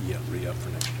re-up for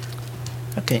next year.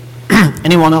 Okay.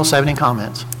 Anyone else have any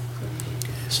comments?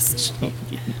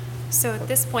 So at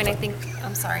this point, I think,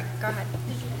 I'm sorry, go ahead.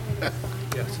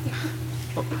 Yes.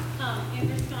 In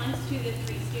response to the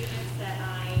 3 students that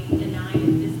I denied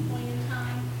at this point in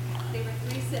time, they were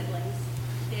 3 siblings.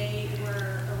 They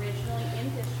were originally in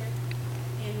district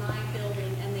in my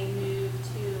building, and they moved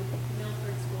to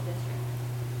Milford School District.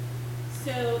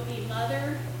 So the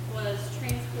mother was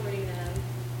transporting them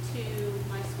to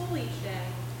my school each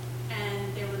day,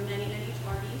 and there were many, many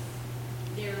tardies.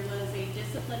 There was a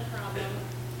discipline problem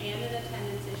and an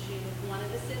attendance issue with one of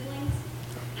the siblings.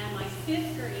 And my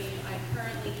 5th grade, I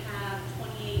currently have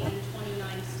 28 and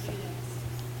 29 students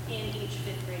in each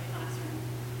 5th grade classroom.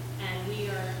 And we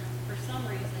are, for some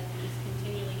reason, just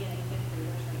continually getting 5th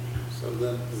graders right now. So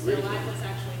then the So reason, I was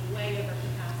actually way over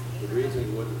capacity. the reason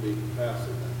wouldn't be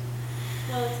capacity then.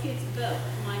 Well, it's both.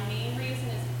 My main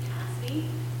reason is capacity,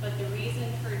 but the reason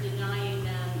for denying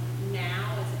them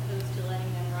now as opposed to letting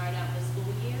them ride out the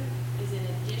school year is in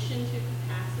addition to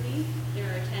capacity, there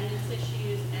are attendance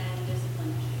issues and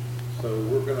discipline issues. So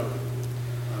we're gonna.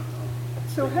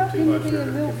 So how can you be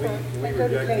in Milford Can we and go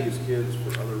to reject Katy? these kids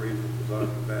for other reasons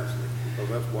besides capacity? Because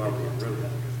that's why we enrolled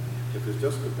them. If it's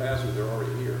just capacity, they're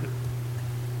already here.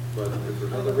 But if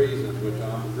there's other reasons, which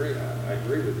I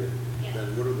agree with you, then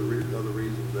what are the other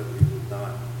reasons that we would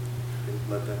not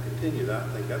let them continue? I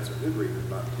think that's a good reason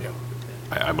not to let them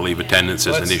continue. I believe attendance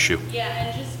is an issue. Yeah,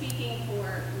 and just speaking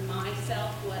for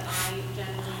myself, what I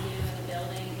generally do in the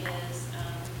building is,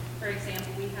 for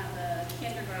example, we have a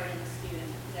kindergarten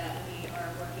student that we are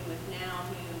working with now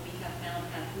who we have found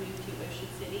have moved to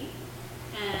Ocean City.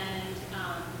 And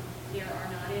there are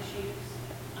not issues.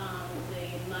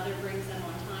 The mother brings them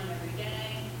on time every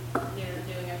day. They're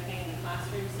doing okay in the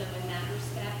classroom. So in that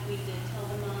respect, we did tell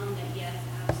the mom that yes,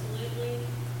 absolutely,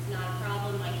 it's not a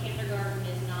problem. My kindergarten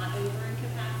is not over in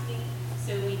capacity.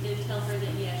 So we did tell her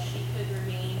that yes, she could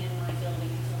remain in my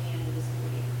building until the end of the school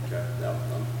year. Okay, now,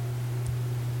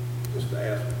 just to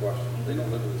ask a question, they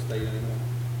don't live in the state anymore?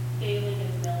 They live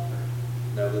in Milford.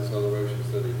 Now this other Ocean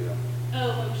City deal?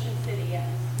 Oh, Ocean City, yes.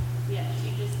 Yeah,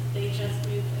 they just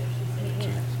moved to Ocean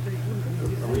City.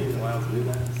 Are we even allowed to do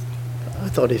that? I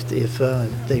thought if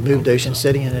they moved to Ocean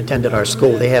City and attended our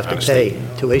school, they have to pay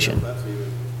tuition, That's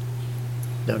even,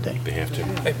 don't they? They have to.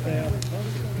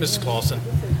 Mrs. Clausen.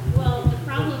 Well, the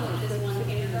problem with this one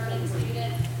kindergarten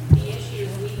student, the issue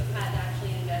is we have had to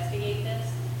actually investigate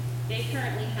this. They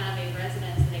currently have a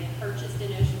residence that they purchased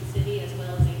in Ocean City as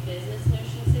well as a business in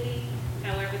Ocean City.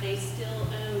 However, they still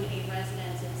own a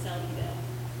residence in Selbyville,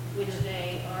 which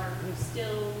they are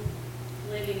still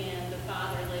living in. The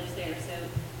father lives there, so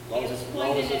it was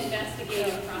quite an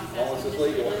investigative process. long as with it's Mr.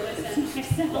 legal. Lewis and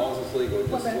As long myself. as it's legal,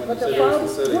 just But when the you say child, Ocean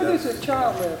City, where does that's. the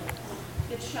child live?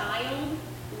 The child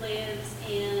lives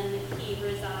he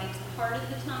resides part of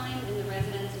the time in the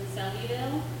residence in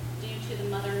Selbyville due to the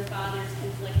mother and father's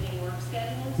conflicting work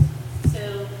schedules.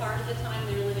 So part of the time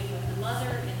they're living with the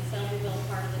mother in Selbyville,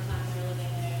 part of the time they're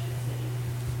living in Ocean City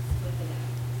with the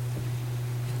dad.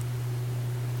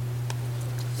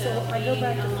 So So I go being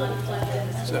back a to month left in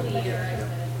the school year,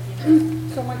 I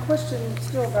said, So my question is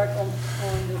still back on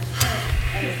this.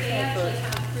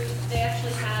 They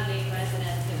actually have a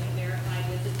residence that we verified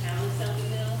with the town of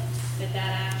Selbyville, that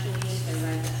actually is their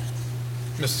residence.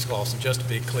 Mrs. Clausen, just to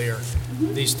be clear,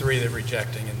 these 3 that are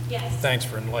rejecting, and Yes. thanks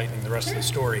for enlightening the rest of the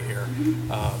story here.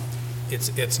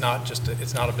 It's not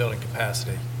it's not a building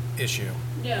capacity issue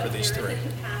No, for these 3. there is a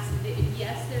capacity,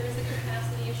 yes, there is a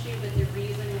capacity issue, but the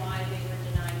reason why they were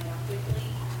denied more quickly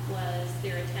was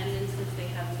their attendance, since they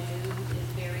have moved, is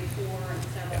very poor in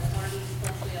several parties,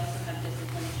 plus we also have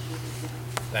discipline issues as well.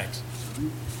 Thanks.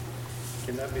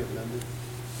 Can that be amended,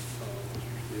 Mr.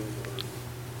 Steele, or Mr.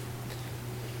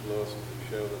 Lewis, to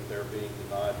show that they're being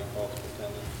denied because of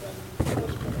attendance and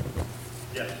discipline?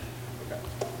 Yes. Okay.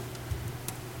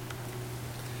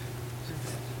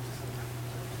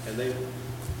 And they,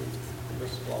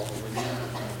 Mrs. Clausen,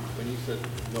 when you said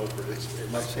Milford,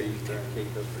 it must be there in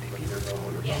Cape District, but you're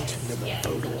Milford or Yes, something? yes, the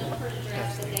Milford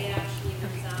address that they actually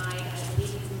reside, I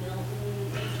believe it's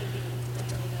Milton, they should be,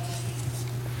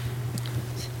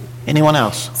 Anyone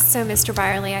else? So, Mr.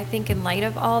 Byerly, I think in light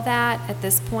of all that, at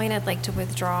this point, I'd like to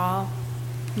withdraw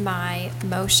my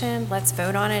motion. Let's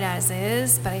vote on it as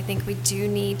is, but I think we do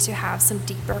need to have some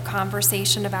deeper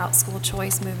conversation about school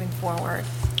choice moving forward,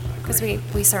 because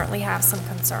we certainly have some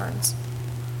concerns.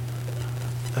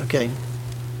 Okay.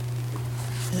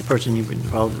 The person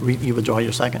you withdraw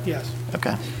your second? Yes.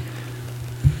 Okay.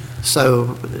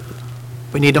 So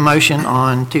we need a motion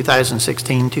on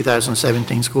 2016,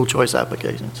 2017 school choice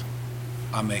applications.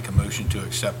 I make a motion to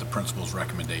accept the principal's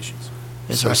recommendations.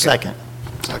 Is there a second?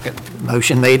 Second.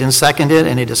 Motion made and seconded.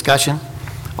 Any discussion?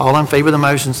 All in favor of the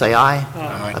motion, say aye.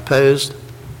 Aye. Opposed?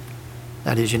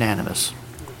 That is unanimous.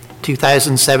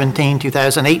 2017,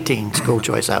 2018 school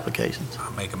choice applications.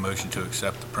 I'll make a motion to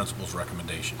accept the principal's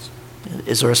recommendations.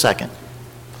 Is there a second?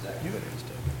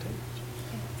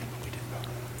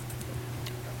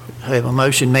 I have a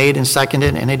motion made and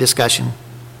seconded. Any discussion?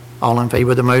 All in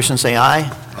favor of the motion, say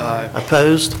aye. Aye.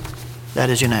 Opposed? That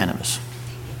is unanimous.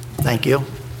 Thank you.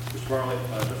 Mr. Bartley,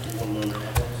 just for one moment, I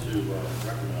want to recognize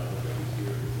everyone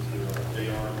here.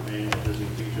 J.R. Manuel, visiting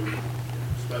teacher,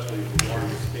 especially regarding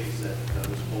this case that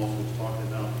Ms. Paulson was talking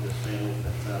about, this family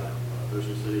that's out of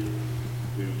Ocean City,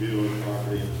 who do own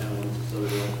property in the town limits of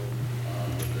Southerville.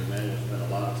 Mr. Emanuel spent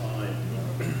a lot of time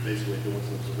basically doing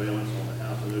some surveillance on the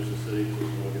house in Ocean City, so we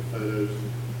can look at photos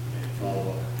and follow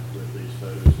up with these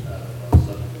photos out of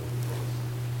Southerville.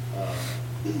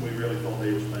 We really thought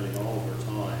they were spending all of their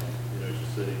time in Ocean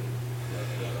City,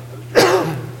 but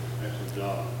excellent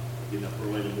job getting up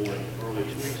early in the morning, early in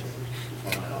the week to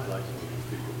find out exactly what these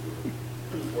people do.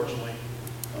 Unfortunately,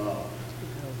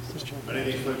 many of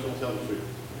these folks don't tell the truth.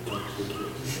 They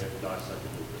have to dissect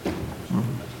it.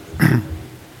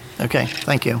 Okay,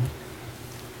 thank you.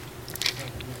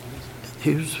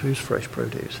 Who's Fresh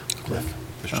Produce? Cliff?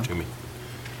 Mr. Toomey.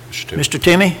 Mr.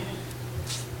 Toomey?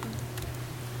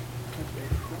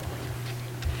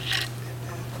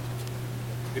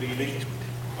 Good evening.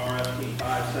 RFP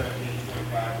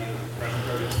 51725 deals with fresh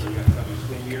produce for the upcoming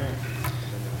school year.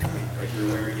 As you're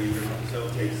aware, Gabriel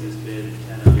facilitates this bid in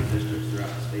 10 other districts throughout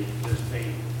the state to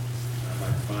participate by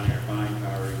combining our buying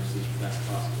power to receive the best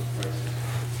possible prices.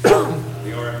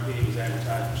 The RFP was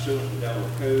advertised pursuant to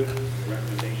Delaware Code. The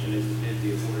recommendation is the bid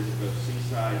be awarded to both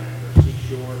seaside or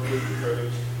seashore food and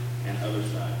produce and other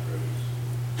side produce.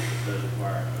 This does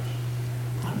require a motion.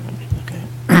 Okay.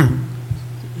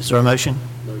 Is there a motion?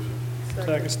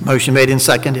 Second. Motion made and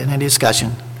seconded. Any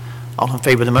discussion? All in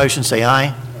favor of the motion, say aye.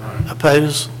 Aye.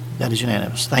 Opposed? That is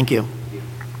unanimous. Thank you.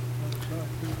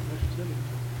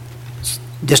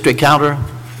 District Counter,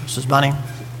 Mrs. Bunning.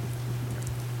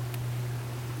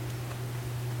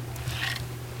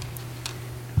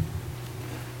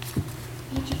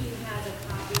 Each of you has a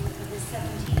copy of the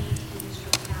 1718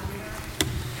 district calendar,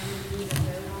 and we need a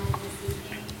vote on it this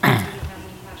evening. Do you have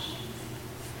any questions?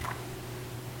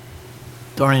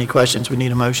 If there aren't any questions, we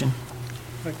need a motion.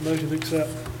 Make a motion to accept.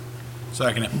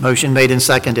 Second it. Motion made and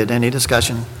seconded. Any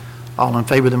discussion? All in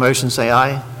favor of the motion, say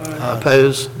aye. Aye.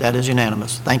 Opposed? That is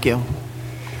unanimous. Thank you.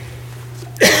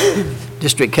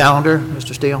 District calendar,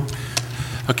 Mr. Steele.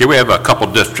 Okay, we have a couple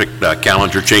district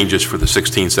calendar changes for the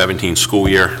 16-17 school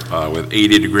year with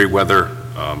 80-degree weather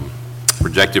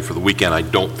projected for the weekend. I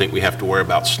don't think we have to worry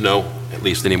about snow, at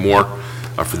least anymore,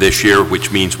 for this year,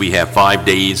 which means we have 5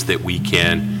 days that we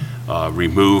can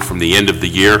remove from the end of the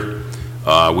year.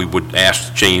 We would ask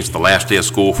to change the last day of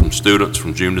school from students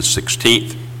from June the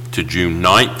 16th to June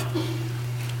 9th.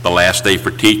 The last day for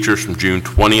teachers from June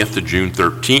 20th to June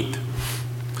 13th.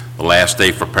 The last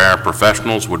day for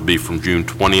paraprofessionals would be from June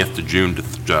 20th to June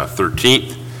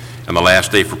 13th, and the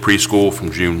last day for preschool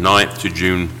from June 9th to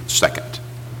June 2nd.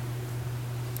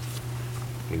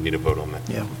 We need a vote on that.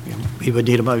 Yeah, we would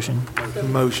need a motion.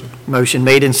 Motion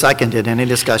made and seconded. Any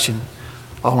discussion?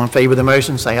 All in favor of the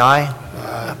motion, say aye.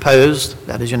 Aye. Opposed?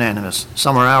 That is unanimous.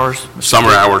 Summer hours?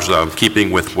 Summer hours, keeping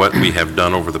with what we have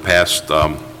done over the past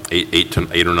 8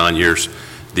 or 9 years.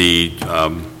 The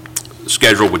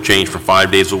schedule would change from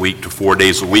 5 days a week to 4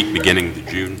 days a week, beginning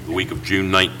the week of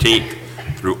June 19th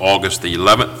through August the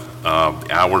 11th.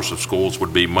 The hours of schools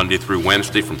would be Monday through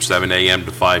Wednesday from 7 a.m.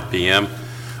 to 5 p.m.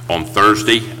 On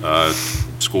Thursday,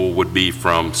 school would be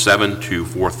from 7 to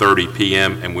 4:30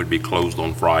 p.m. and would be closed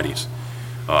on Fridays.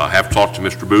 Have talked to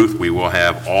Mr. Booth. We will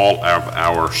have all of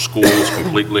our schools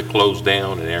completely closed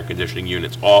down and air conditioning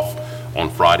units off on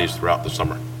Fridays throughout the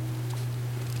summer.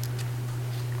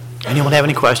 Anyone have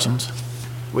any questions?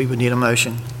 We would need a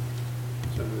motion.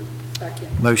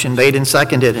 Motion made and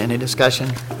seconded. Any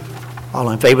discussion? All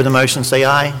in favor of the motion, say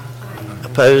aye.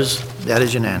 Opposed? That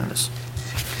is unanimous.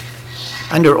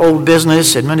 Under old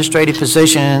business, administrative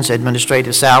positions,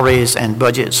 administrative salaries, and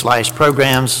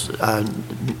budget/programs,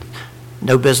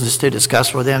 no business to discuss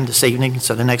for them this evening.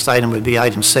 So the next item would be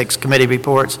item 6, committee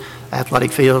reports,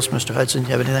 athletic fields. Mr. Hudson, do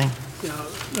you have anything? Yeah,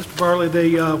 Mr. Bartley,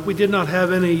 we did not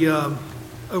have any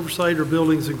oversight or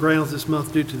buildings and grounds this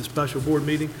month due to the special board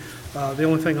meeting. The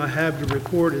only thing I have to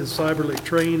report is CyberLink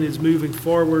Train is moving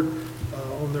forward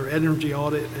on their energy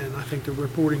audit, and I think they're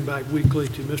reporting back weekly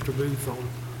to Mr. Booth on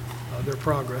their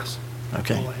progress.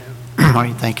 Okay. That's all I have. All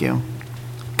right, thank you.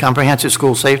 Comprehensive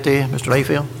school safety, Mr.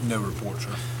 Layfield? No report,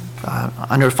 sir.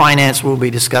 Under finance, we'll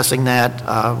be discussing that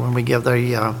when we give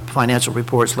the financial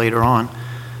reports later on.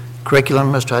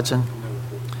 Curriculum, Mr. Hudson?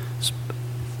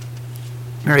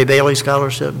 Mary Bailey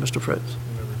Scholarship, Mr. Fritz.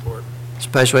 No report.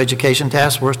 Special Education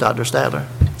Task Force, Dr. Stadler.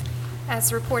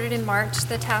 As reported in March,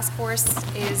 the task force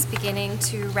is beginning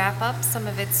to wrap up some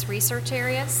of its research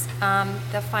areas.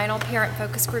 The final parent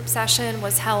focus group session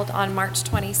was held on March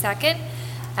 22nd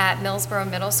at Millsboro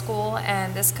Middle School,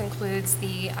 and this concludes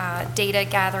the data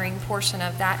gathering portion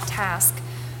of that task.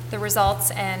 The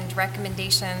results and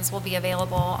recommendations will be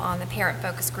available on the parent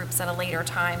focus groups at a later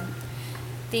time.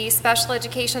 The special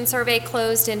education survey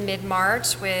closed in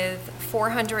mid-March with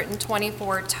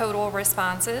 424 total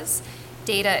responses.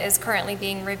 Data is currently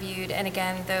being reviewed, and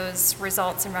again, those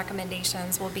results and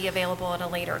recommendations will be available at a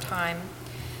later time.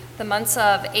 The months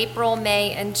of April,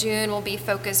 May, and June will be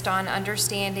focused on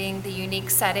understanding the unique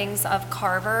settings of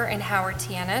Carver and Howard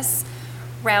T.N.S.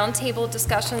 Roundtable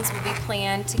discussions will be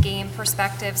planned to gain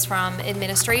perspectives from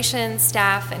administration,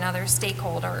 staff, and other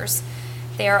stakeholders.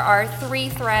 There are 3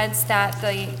 threads that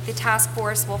the task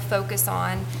force will focus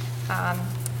on.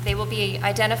 They will be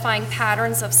identifying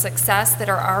patterns of success that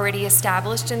are already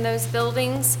established in those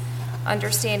buildings,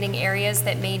 understanding areas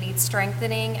that may need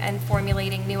strengthening, and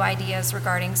formulating new ideas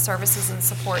regarding services and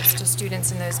supports to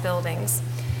students in those buildings.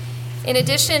 In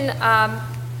addition,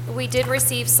 we did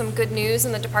receive some good news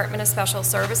in the Department of Special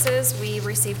Services. We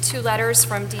received 2 letters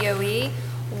from DOE.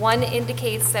 One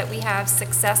indicates that we have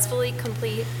successfully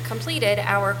completed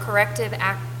our corrective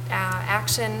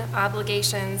action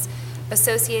obligations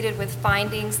associated with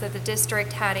findings that the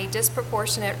district had a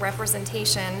disproportionate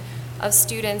representation of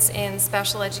students in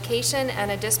special education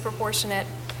and a disproportionate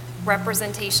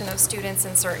representation of students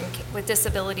with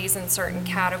disabilities in certain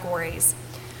categories.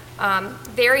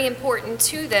 Very important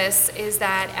to this is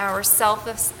that our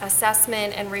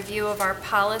self-assessment and review of our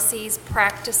policies,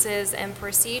 practices, and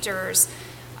procedures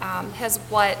is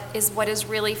what has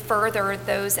really furthered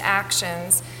those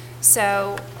actions.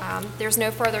 So there's no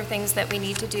further things that we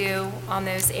need to do on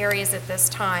those areas at this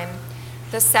time.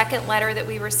 The second letter that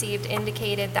we received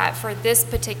indicated that for this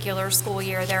particular school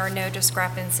year, there are no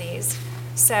discrepancies.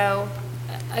 So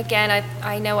again,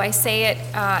 I know I say it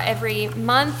every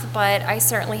month, but I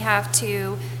certainly have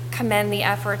to commend the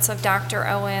efforts of Dr.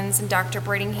 Owens and Dr.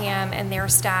 Brittingham and their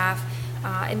staff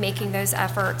in making those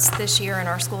efforts this year in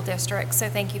our school district. So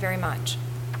thank you very much.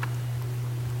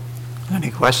 Any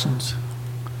questions?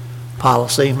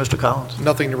 Policy, Mr. Collins?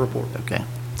 Nothing to report. Okay.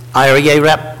 IREA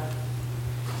rep?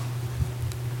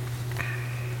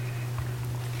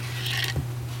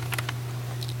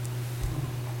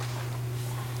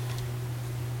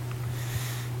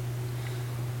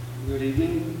 Good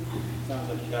evening. Sounds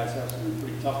like you guys have some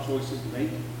pretty tough choices to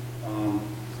make,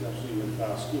 especially with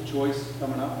school choice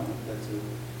coming up. I think that's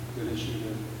a good issue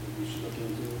that we should look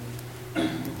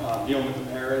into. Dealing with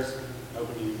the paras,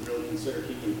 hoping you really consider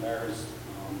keeping paras.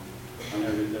 I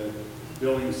know that the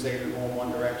buildings say they're going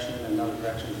one direction and another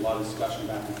direction. There's a lot of discussion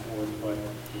back and forth, but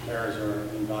the paras are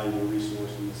an invaluable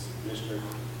resource in this district,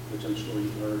 which I'm sure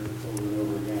you've heard over and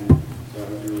over again. So I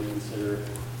would really consider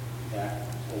that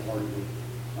wholeheartedly.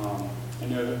 I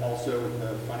know that also with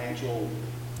the financial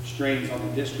strains on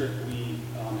the district, we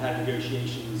had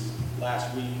negotiations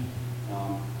last week.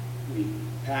 We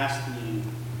passed the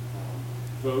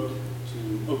vote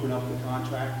to open up the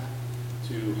contract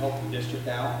to help the district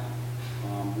out.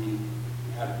 We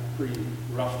had a pretty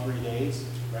rough 3 days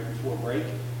right before break.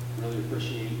 Really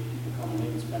appreciate people coming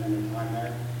in and spending their time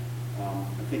there.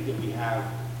 I think that we have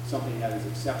something that is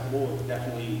acceptable. It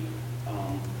definitely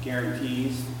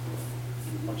guarantees,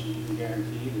 as much as you can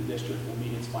guarantee, the district will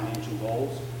meet its financial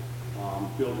goals,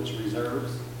 build its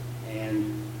reserves,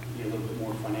 and be a little bit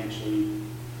more financially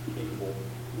capable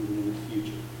moving into the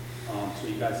future. So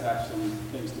you guys have some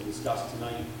things to discuss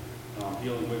tonight,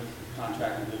 dealing with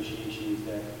contract negotiations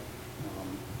that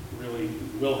really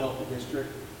will help the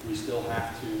district. We still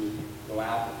have to go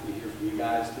out, if we hear from you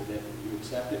guys that you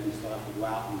accept it, we still have to go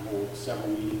out and hold several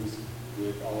meetings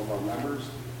with all of our members,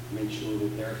 make sure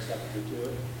that they're accepting to it,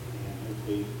 and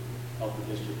hopefully help the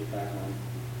district get back on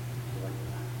the right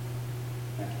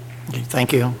path. Thank you. Okay,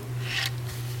 thank you.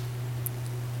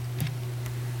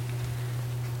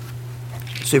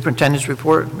 Superintendent's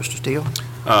report, Mr. Steele.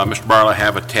 Mr. Barlow, I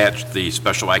have attached the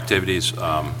special activities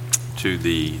to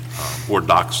the board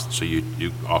docs, so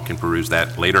you all can peruse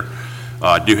that later.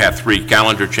 I do have 3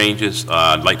 calendar changes.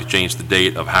 I'd like to change the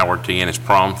date of Howard T.N.S.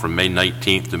 prom from May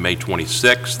 19th to May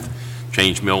 26th.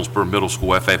 Change Millsboro Middle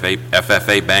School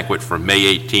FFA banquet from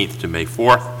May 18th to May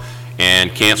 4th.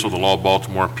 And cancel the Law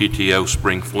Baltimore PTO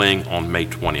Spring Fling on May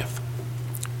 20th.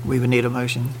 We would need a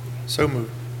motion. So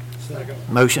moved.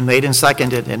 Motion made and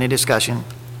seconded. Any discussion?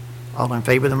 All in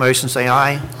favor of the motion say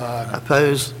aye. Aye.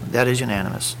 Opposed? That is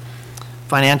unanimous.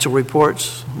 Financial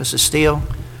reports, Mrs. Steele.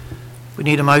 We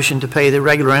need a motion to pay the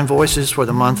regular invoices for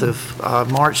the month of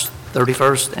March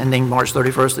 31st, ending March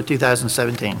 31st of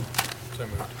 2017. So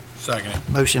moved. Second.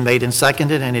 Motion made and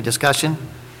seconded. Any discussion?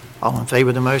 All in favor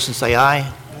of the motion, say aye.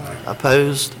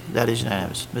 Opposed? That is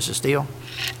unanimous. Mrs. Steele?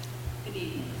 Good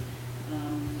evening.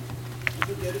 If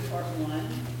we go to part one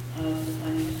of the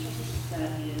financials,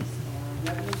 that is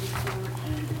our revenue report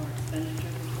and our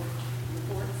expenditure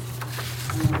reports.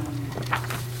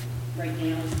 Right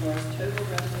now, as far as total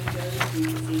revenue goes, we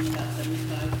receive about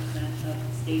 75% of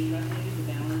the state revenue. The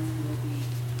balance will be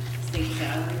state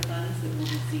salary funds that we'll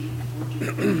receive before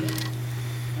June 30th.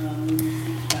 We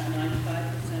receive about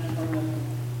 95% of our local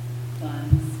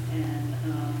funds, and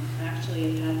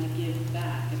actually have had to give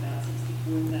back about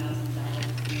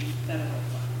 $64,000 in federal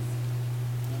funds.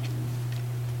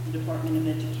 The Department of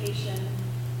Education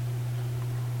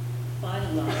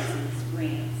finalizes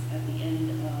grants at the end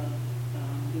of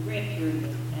the grant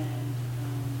period and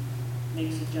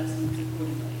makes adjustments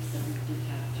accordingly. So we did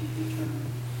have to return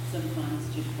some funds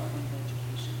to Department of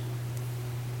Education.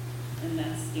 And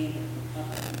that's standard for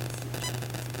public institutions.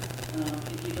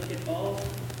 If you look at all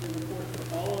the report for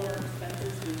all our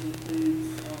expenses, which includes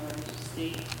our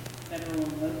state, federal,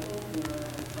 and local, we're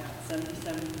about 77%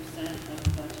 of the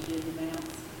budgeted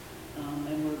amounts,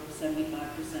 and we're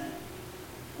 75%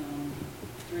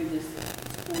 through this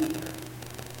school year.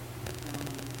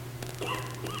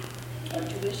 Our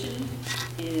tuition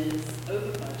is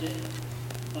over budget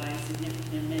by a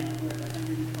significant amount. We're at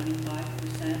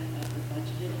 125% of the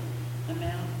budgeted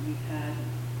amount. We've had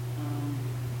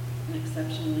an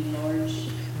exceptionally large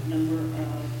number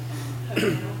of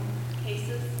hometown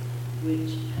cases,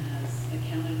 which has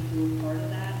accounted for part of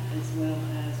that, as well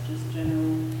as just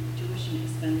general tuition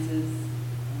expenses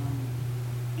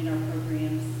in our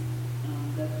programs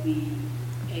that we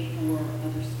pay for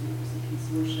other schools, the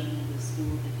consortium, the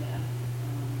School of the Deaf,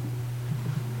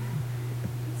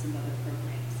 and some other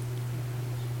programs.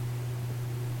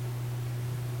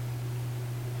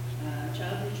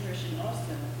 Child nutrition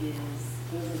also is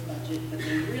over budget, but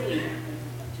they really aren't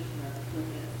over budget for our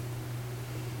equipment.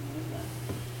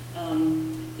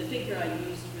 The figure I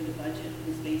used for the budget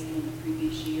was based on the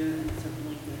previous year, and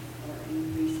certainly with our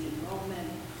increased enrollment,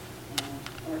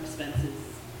 our expenses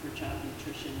for child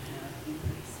nutrition have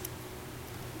increased.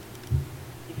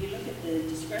 If you look at the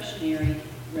discretionary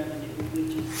revenue,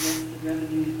 which is just the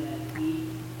revenue that we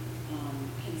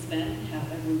can spend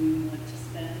however we want to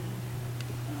spend,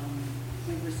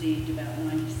 we've received about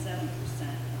 97%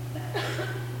 of that.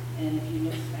 And if you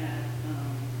look at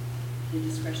the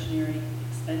discretionary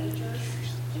expenditures,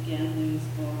 again, those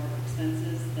are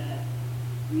expenses that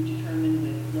we determine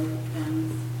with local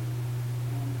funds.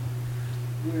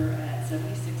 We're at 76%,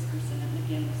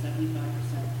 again, 75%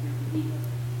 through the year.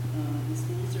 The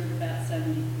schools are at about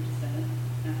 70%.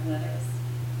 Athletics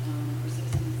are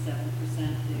 67%.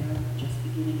 They're just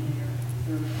beginning their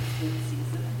third or fourth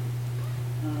season.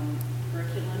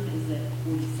 Curriculum is at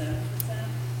 47%.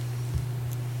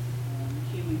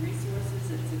 Human resources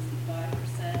at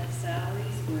 65%.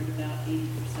 Salaries were at about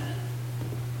 80%.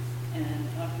 And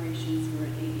operations were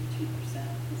at 82%,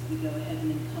 as we go ahead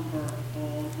and encumber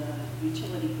all the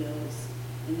utility bills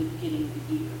in the beginning of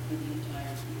the year for the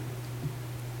entire year.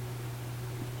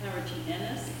 Howard T.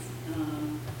 Ennis,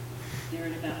 they're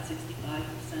at about 65%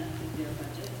 of their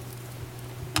budget.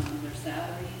 Their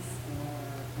salaries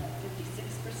are at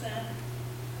 56%.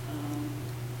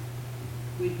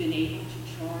 We've been able to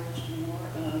charge more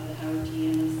of the Howard T.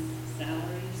 Ennis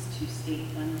salaries to state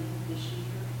funding this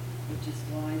year, which is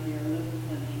why their local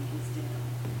funding is down.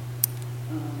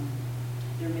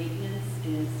 Their maintenance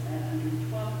is at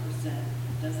 112%,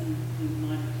 doesn't include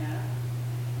minor cap.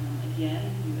 Again,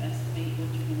 you estimate what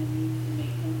you're going to need for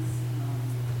maintenance,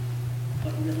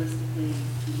 but realistically,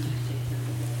 you need to take care of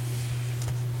the bills.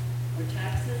 For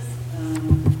taxes,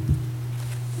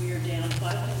 we are down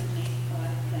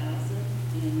 $585,000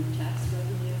 in tax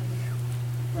revenue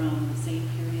from the same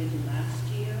period last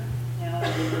year. Now, the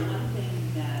one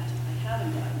thing that I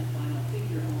haven't gotten a final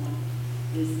figure on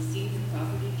is the senior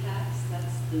property tax.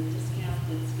 That's the discount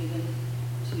that's given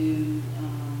to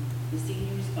the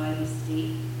seniors by the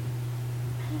state.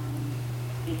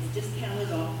 It's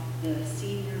discounted off the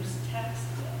seniors' tax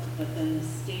bill, but then the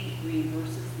state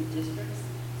reimburses the districts.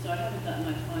 So I haven't gotten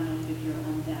my final figure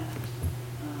on that.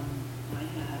 I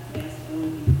have asked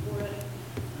OMB for it,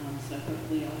 so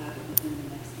hopefully I'll have it within the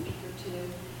next week or two.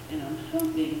 And I'm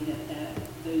hoping that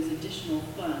those additional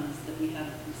funds that we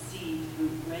have received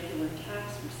through regular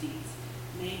tax receipts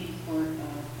may be part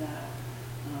of that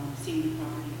senior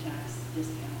property tax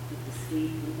discount that the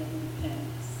state will then pay.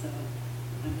 So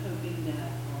I'm hoping that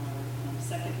our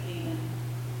second payment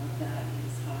of that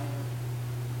is higher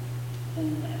than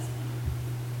the last one.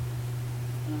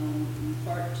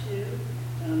 Part two,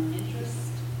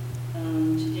 interest.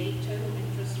 To date, total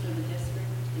interest for the district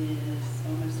is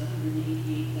almost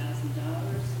 $188,000.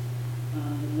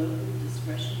 The local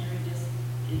discretionary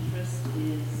interest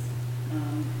is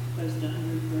close to $138,000.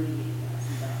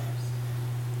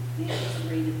 The interest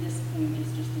rate at this point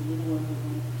is just a little over 1%.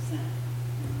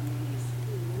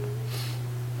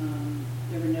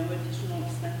 There were no additional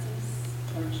expenses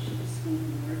charged to the school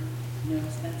board, no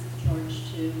expenses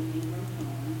charged to Ingram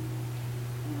Home.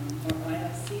 Our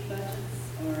ILC budgets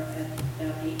are at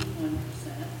about 81%.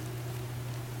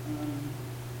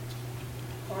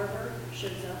 Carver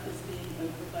shows up as being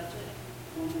over budget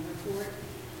on the report,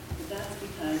 but that's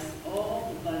because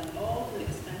all the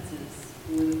expenses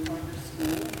for the Carver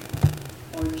school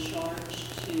are charged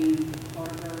to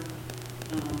Carver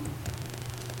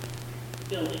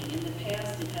building. In the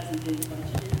past, it hasn't been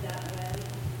budgeted that way,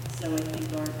 so I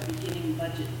think our beginning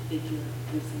budget figure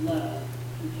was low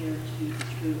compared to the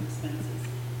true expenses.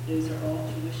 Those are all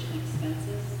tuition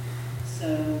expenses, so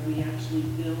we actually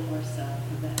bill ourselves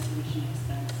for that tuition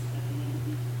expense at the end of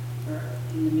the, or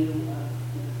in the middle of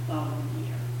the following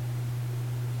year.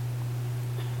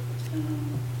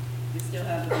 We still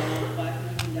have about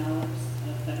 $5 million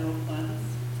of federal funds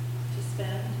to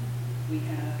spend. We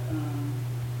have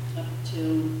up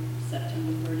till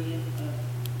September 30th of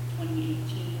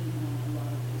 2018 on a lot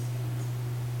of those funds.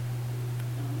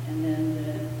 And then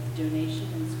the donation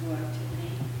and school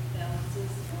activity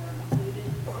balances are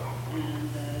included, and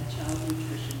child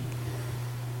nutrition.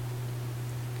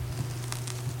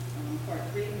 Part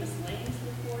three, miscellaneous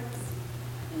reports.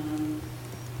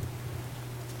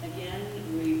 Again,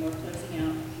 we are closing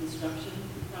out construction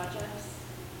projects.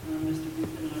 Mr.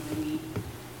 Booth and I will meet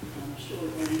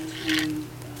shortly to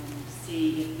see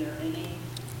if there are any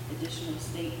additional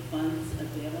state funds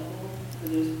available for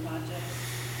those projects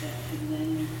that can then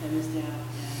be closed out,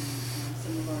 and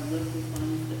some of our local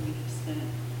funds that we have spent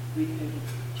recoded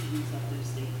to use up those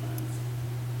state funds.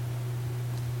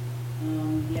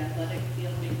 The athletic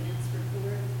field maintenance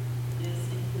report is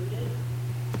included.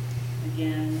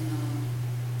 Again,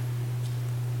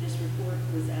 this report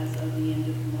was as of the end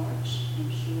of March.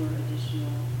 I'm sure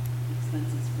additional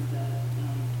expenses for the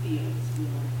fields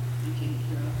will be taken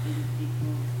care of in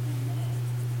April and May.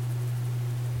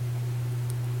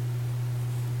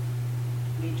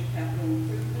 Major capital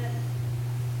improvement.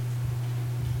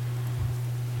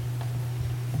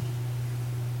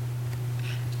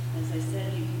 As I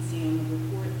said, you can see on the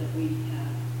report that we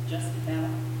have just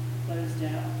about closed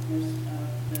out most of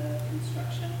the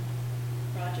construction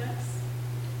projects.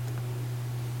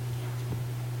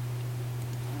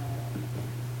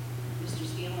 Mr.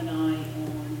 Steele and I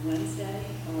on Wednesday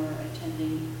are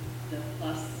attending the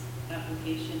PLUS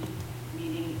application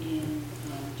meeting in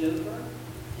Dover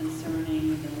concerning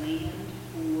the land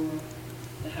for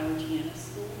the Howard Tiana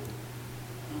School.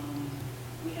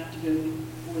 We have to go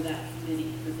before that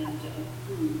committee for them to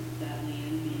approve that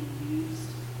land being used.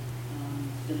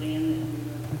 The land that we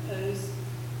were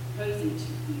proposing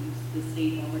to use, the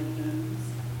state already owns.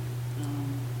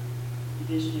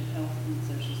 Division of Health and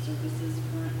Social Services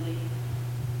currently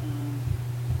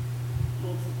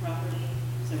holds the property,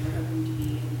 so we're hoping to be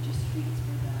able to just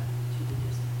transfer that to the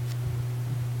district.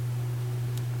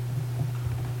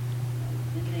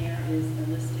 And there is a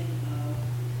listing of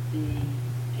the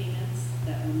payments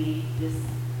that were made this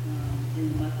in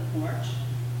the month of March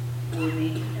for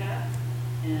major cap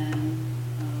and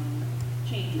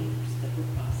change orders that were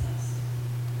processed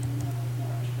in the month of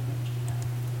March for major cap.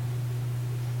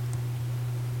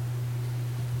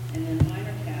 And then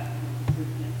minor cap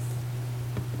improvements.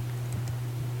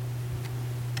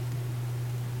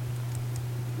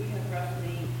 We have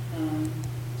roughly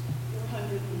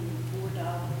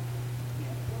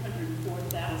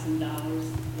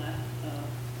 $404,000 left of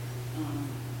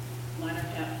minor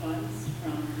cap funds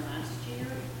from last year.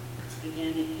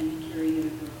 Again, it can be carried over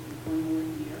for one more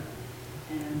year.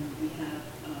 And we have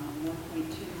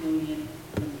 $1.2 million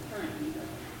from the current year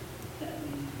that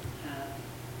we have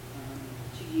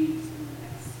to use in the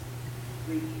next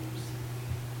 3 years.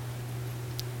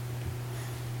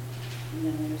 And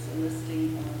then there's a listing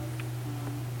of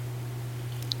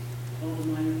all the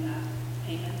minor cap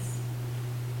payments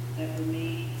that were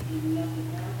made in the month of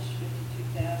March,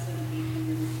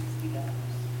 $52,860.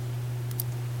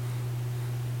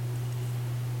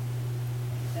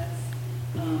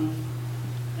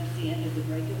 That's the end of the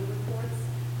regular reports.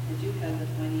 I do have the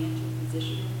financial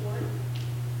position report.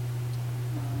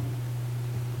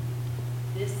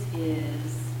 This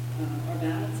is our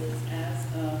balances as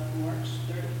of March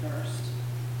 31st.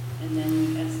 And then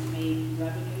we estimate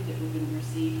revenue that we're going to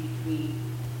receive between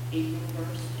April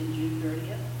 1st and June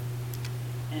 30th,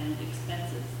 and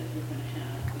expenses that we're going to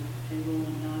have, both payroll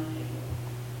and non-payroll,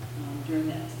 during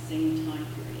that same time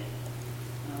period.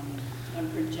 I'm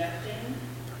projecting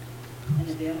an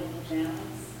available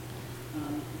balance,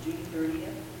 June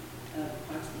 30th, of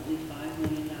approximately $5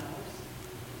 million.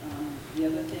 The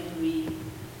other thing we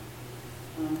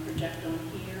project on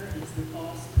here is the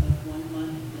cost of 1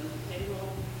 month of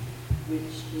payroll,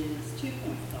 which is $2.5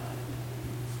 million.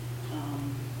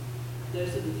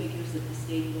 Those are the figures that the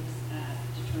state looks at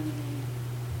determining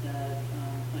the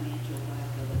financial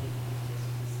viability of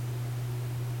business.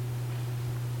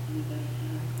 Anybody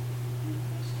have any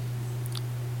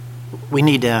questions? We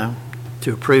need to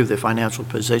approve the financial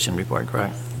position report,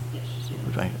 correct? Yes.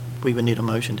 Right. We would need a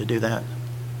motion to do that.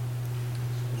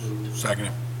 Second.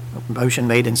 Motion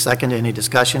made and seconded. Any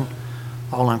discussion?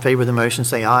 All in favor of the motion,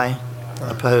 say aye.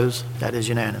 Opposed? That is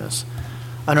unanimous.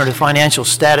 Under the financial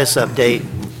status update,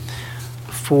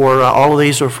 for all of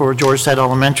these are for Georgetown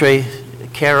Elementary.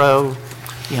 Caro,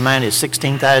 the amount is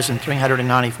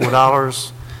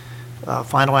 $16,394.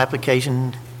 Final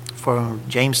application for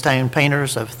Jamestown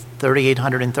Painters of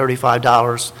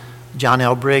 $3,835. John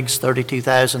L. Briggs,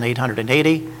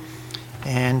 $32,880.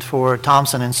 And for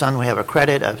Thompson and Son, we have a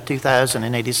credit of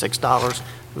 $2,086.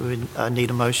 We would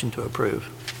need a motion to approve.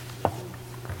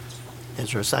 Is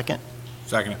there a second?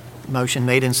 Second. Motion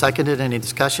made and seconded. Any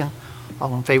discussion?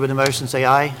 All in favor of the motion, say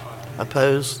aye.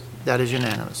 Opposed? That is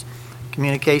unanimous.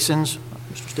 Communications,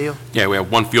 Mr. Steele? Yeah, we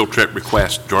have one field trip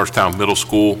request, Georgetown Middle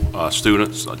School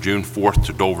students, June 4th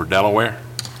to Dover, Delaware.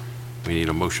 We need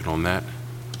a motion on that.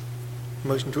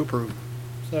 Motion to approve.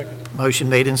 Second. Motion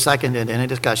made and seconded. Any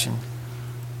discussion?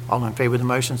 All in favor of the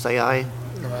motion, say aye.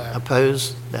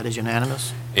 Opposed? That is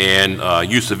unanimous. And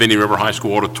use of Indian River High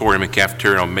School auditorium and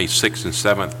cafeteria on May 6th and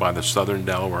 7th by the Southern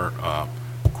Delaware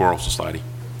Choral Society.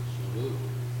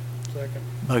 Second.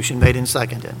 Motion made and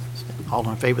seconded. All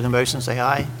in favor of the motion, say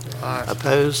aye. Aye.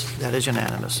 Opposed? That is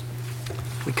unanimous.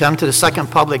 We come to the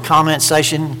second public comment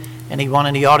session. Anyone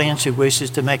in the audience who wishes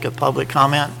to make a public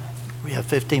comment? We have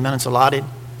 15 minutes allotted.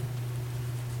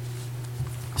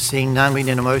 Seeing none, we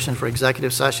need a motion for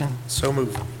executive session. So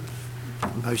moved.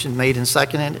 Motion made and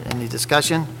seconded. Any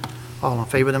discussion? All in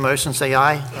favor of the motion, say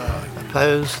aye. Aye.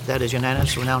 Opposed? That is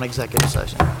unanimous. We're now in executive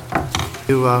session.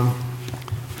 To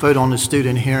vote on the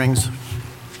student hearings.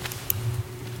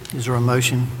 Is there a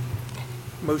motion?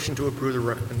 Motion to approve the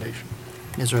recommendation.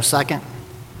 Is there a second?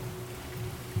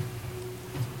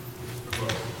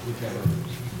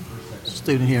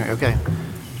 Student hearing, okay.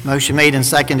 Motion made and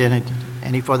seconded.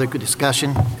 Any further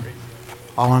discussion?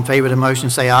 All in favor of the motion,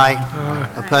 say aye. Aye.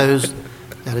 Opposed?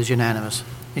 That is unanimous.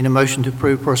 Need a motion to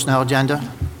approve personnel agenda?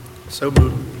 So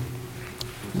moved.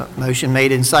 Motion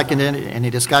made and seconded. Any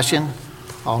discussion?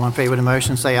 All in favor of the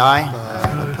motion, say aye.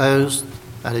 Aye. Opposed?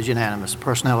 That is unanimous.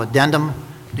 Personnel addendum,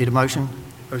 need a motion?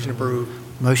 Motion approved.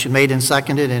 Motion made and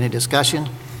seconded. Any discussion?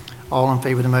 All in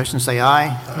favor of the motion, say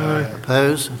aye. Aye.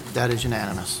 Opposed? That is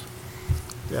unanimous.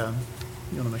 You want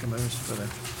to make a motion for that?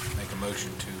 Make a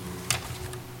motion to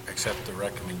accept the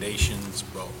recommendations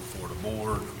brought before the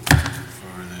board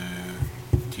for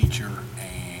the teacher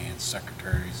and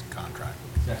secretary's contract.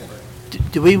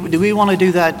 Do we want to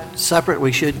do that separate?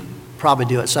 We should probably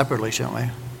do it separately, shouldn't we?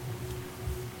 I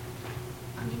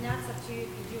mean, that's up to you.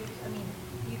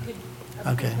 You could.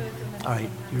 Okay. All right.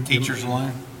 Teachers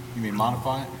alone? You mean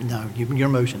modify it? No, your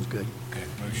motion's good. Okay,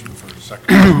 motion for the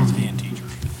secretaries and teachers.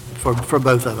 For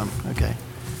both of them, okay.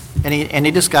 Any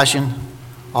discussion?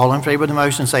 All in favor of the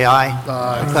motion, say aye.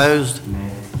 Aye. Opposed?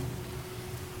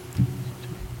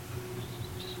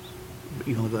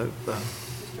 You want to vote?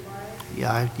 Mr. Barley?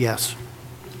 Yeah, yes.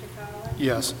 Mr. Fowler?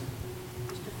 Yes.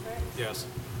 Mr. Fritz? Yes.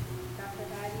 Dr.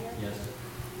 Hydia? Yes.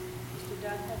 Mr.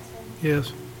 Doug Hudson? Yes.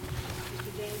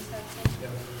 Mr. James Hudson?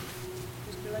 Yes.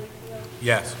 Mr. Layfield?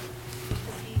 Yes. Mr.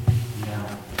 Peavy? No.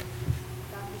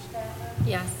 Dr. Statler?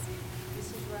 Yes.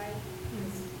 Mrs. Wright?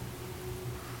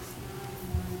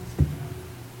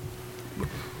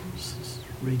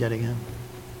 Read that again.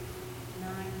 9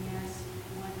 yes,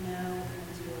 1 no, and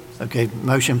 0 abstain. Okay,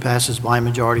 motion passes by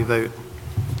majority vote.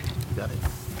 Got it.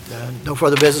 No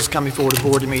further business coming forward. The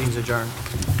board, the meeting's adjourned.